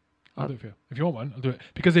 I'll do it for you. If you want one, I'll do it.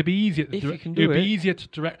 Because it'd be easier to direct. It'd be easier to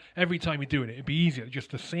direct every time you're doing it. It'd be easier.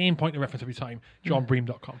 Just the same point of reference every time.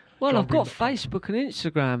 JohnBream.com. Well, I've got Facebook and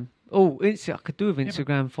Instagram. Oh, I could do with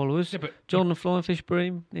Instagram followers. Yeah, but John the Flying Fish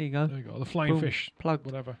Bream. There you go. There you go. The Flying Fish. Plugged.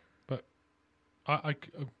 Whatever. But I'll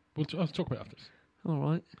talk about it after this. All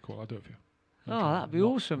right. Cool, I'll do it for you. Oh, that'd be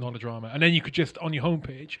awesome. Not a drama. And then you could just, on your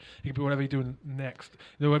homepage, it could be whatever you're doing next.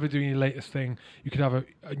 Whatever you're doing your latest thing, you could have a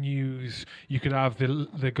news, you could have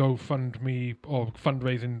the GoFundMe or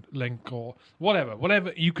fundraising link or whatever.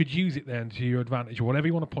 Whatever, you could use it then to your advantage or whatever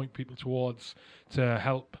you want to point people towards to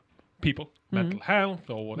help people, mental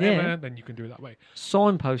health or whatever, then you can do it that way.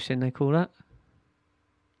 Signposting, they call that.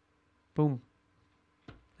 Boom.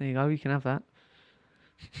 There you go, you can have that.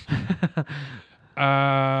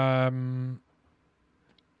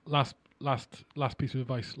 Last piece of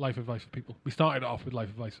advice, life advice for people. We started off with life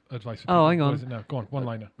advice for people. Oh, hang on. What is it now? Go on, one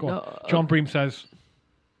liner. Go on. John Bream says...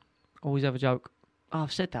 Always have a joke. Oh,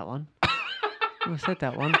 I've said that one. I've said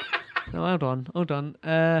that one. No, hold on.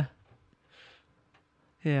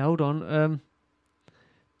 Yeah, hold on.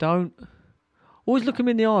 Don't... Always look him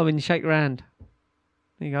in the eye when you shake your hand.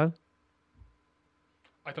 There you go.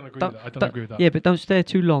 I don't agree with that. I don't agree with that. Yeah, but don't stare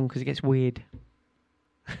too long because it gets weird.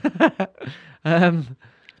 It's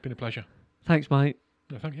been a pleasure. Thanks, mate.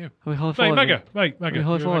 No, thank you. Are we high-fiving? Mega. Are we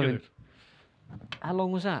high-fiving? How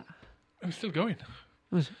long was that? It was still going.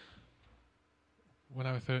 Was it? 1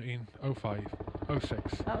 hour 13, 05,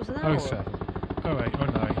 06, That was an hour. 07, 08,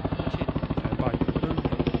 09. Bye.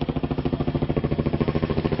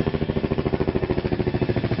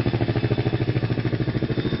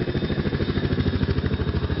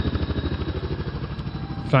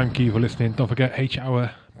 Thank you for listening. Don't forget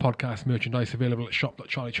H-Hour podcast merchandise available at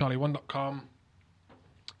shop.charliecharlie1.com.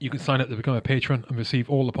 You can sign up to become a patron and receive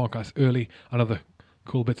all the podcasts early and other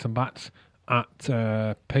cool bits and bats at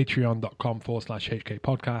patreon.com/HK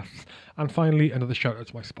podcasts. And finally, another shout out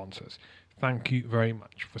to my sponsors. Thank you very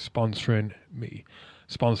much for sponsoring me,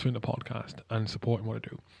 sponsoring the podcast and supporting what I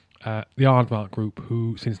do. The Aardvark Group,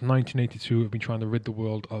 who since 1982 have been trying to rid the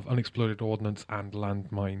world of unexploded ordnance and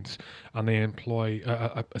landmines, and they employ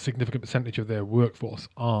a significant percentage of their workforce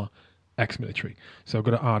are ex-military. So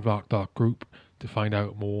go to aardvark.group to find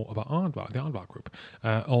out more about Aardvark, the Aardvark Group.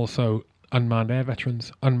 Also, Unmanned Air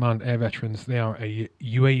Veterans. Unmanned Air Veterans, they are a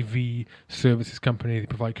UAV services company. They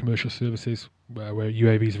provide commercial services where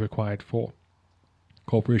UAVs are required for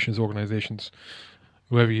corporations, organisations,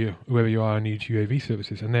 whoever you are and need UAV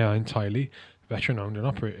services, and they are entirely veteran owned and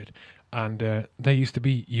operated. And they used to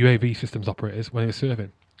be UAV systems operators when they were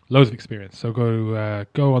serving. Loads of experience. So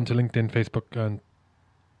go onto LinkedIn, Facebook, and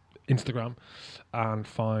Instagram, and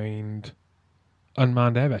find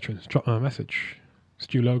Unmanned Air Veterans. Drop them a message.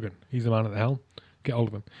 Stu Logan, he's the man at the helm. Get hold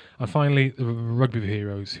of him. And finally, the Rugby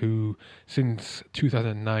Heroes, who since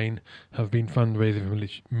 2009 have been fundraising for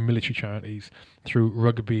military charities through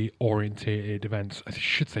rugby-orientated events. I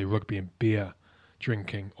should say rugby and beer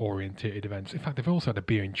drinking-orientated events. In fact, they've also had a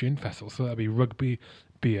beer and gin festival, so that'll be rugby,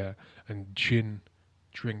 beer, and gin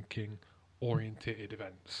drinking-orientated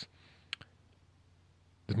events.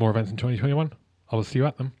 There's more events in 2021. I will see you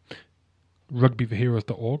at them.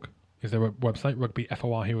 Rugbyforheroes.org is their website,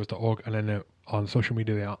 rugbyforheroes.org, and then they're On social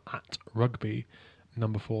media, they are at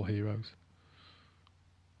rugby4heroes.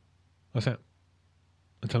 That's it.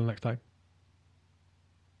 Until next time.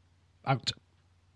 Out.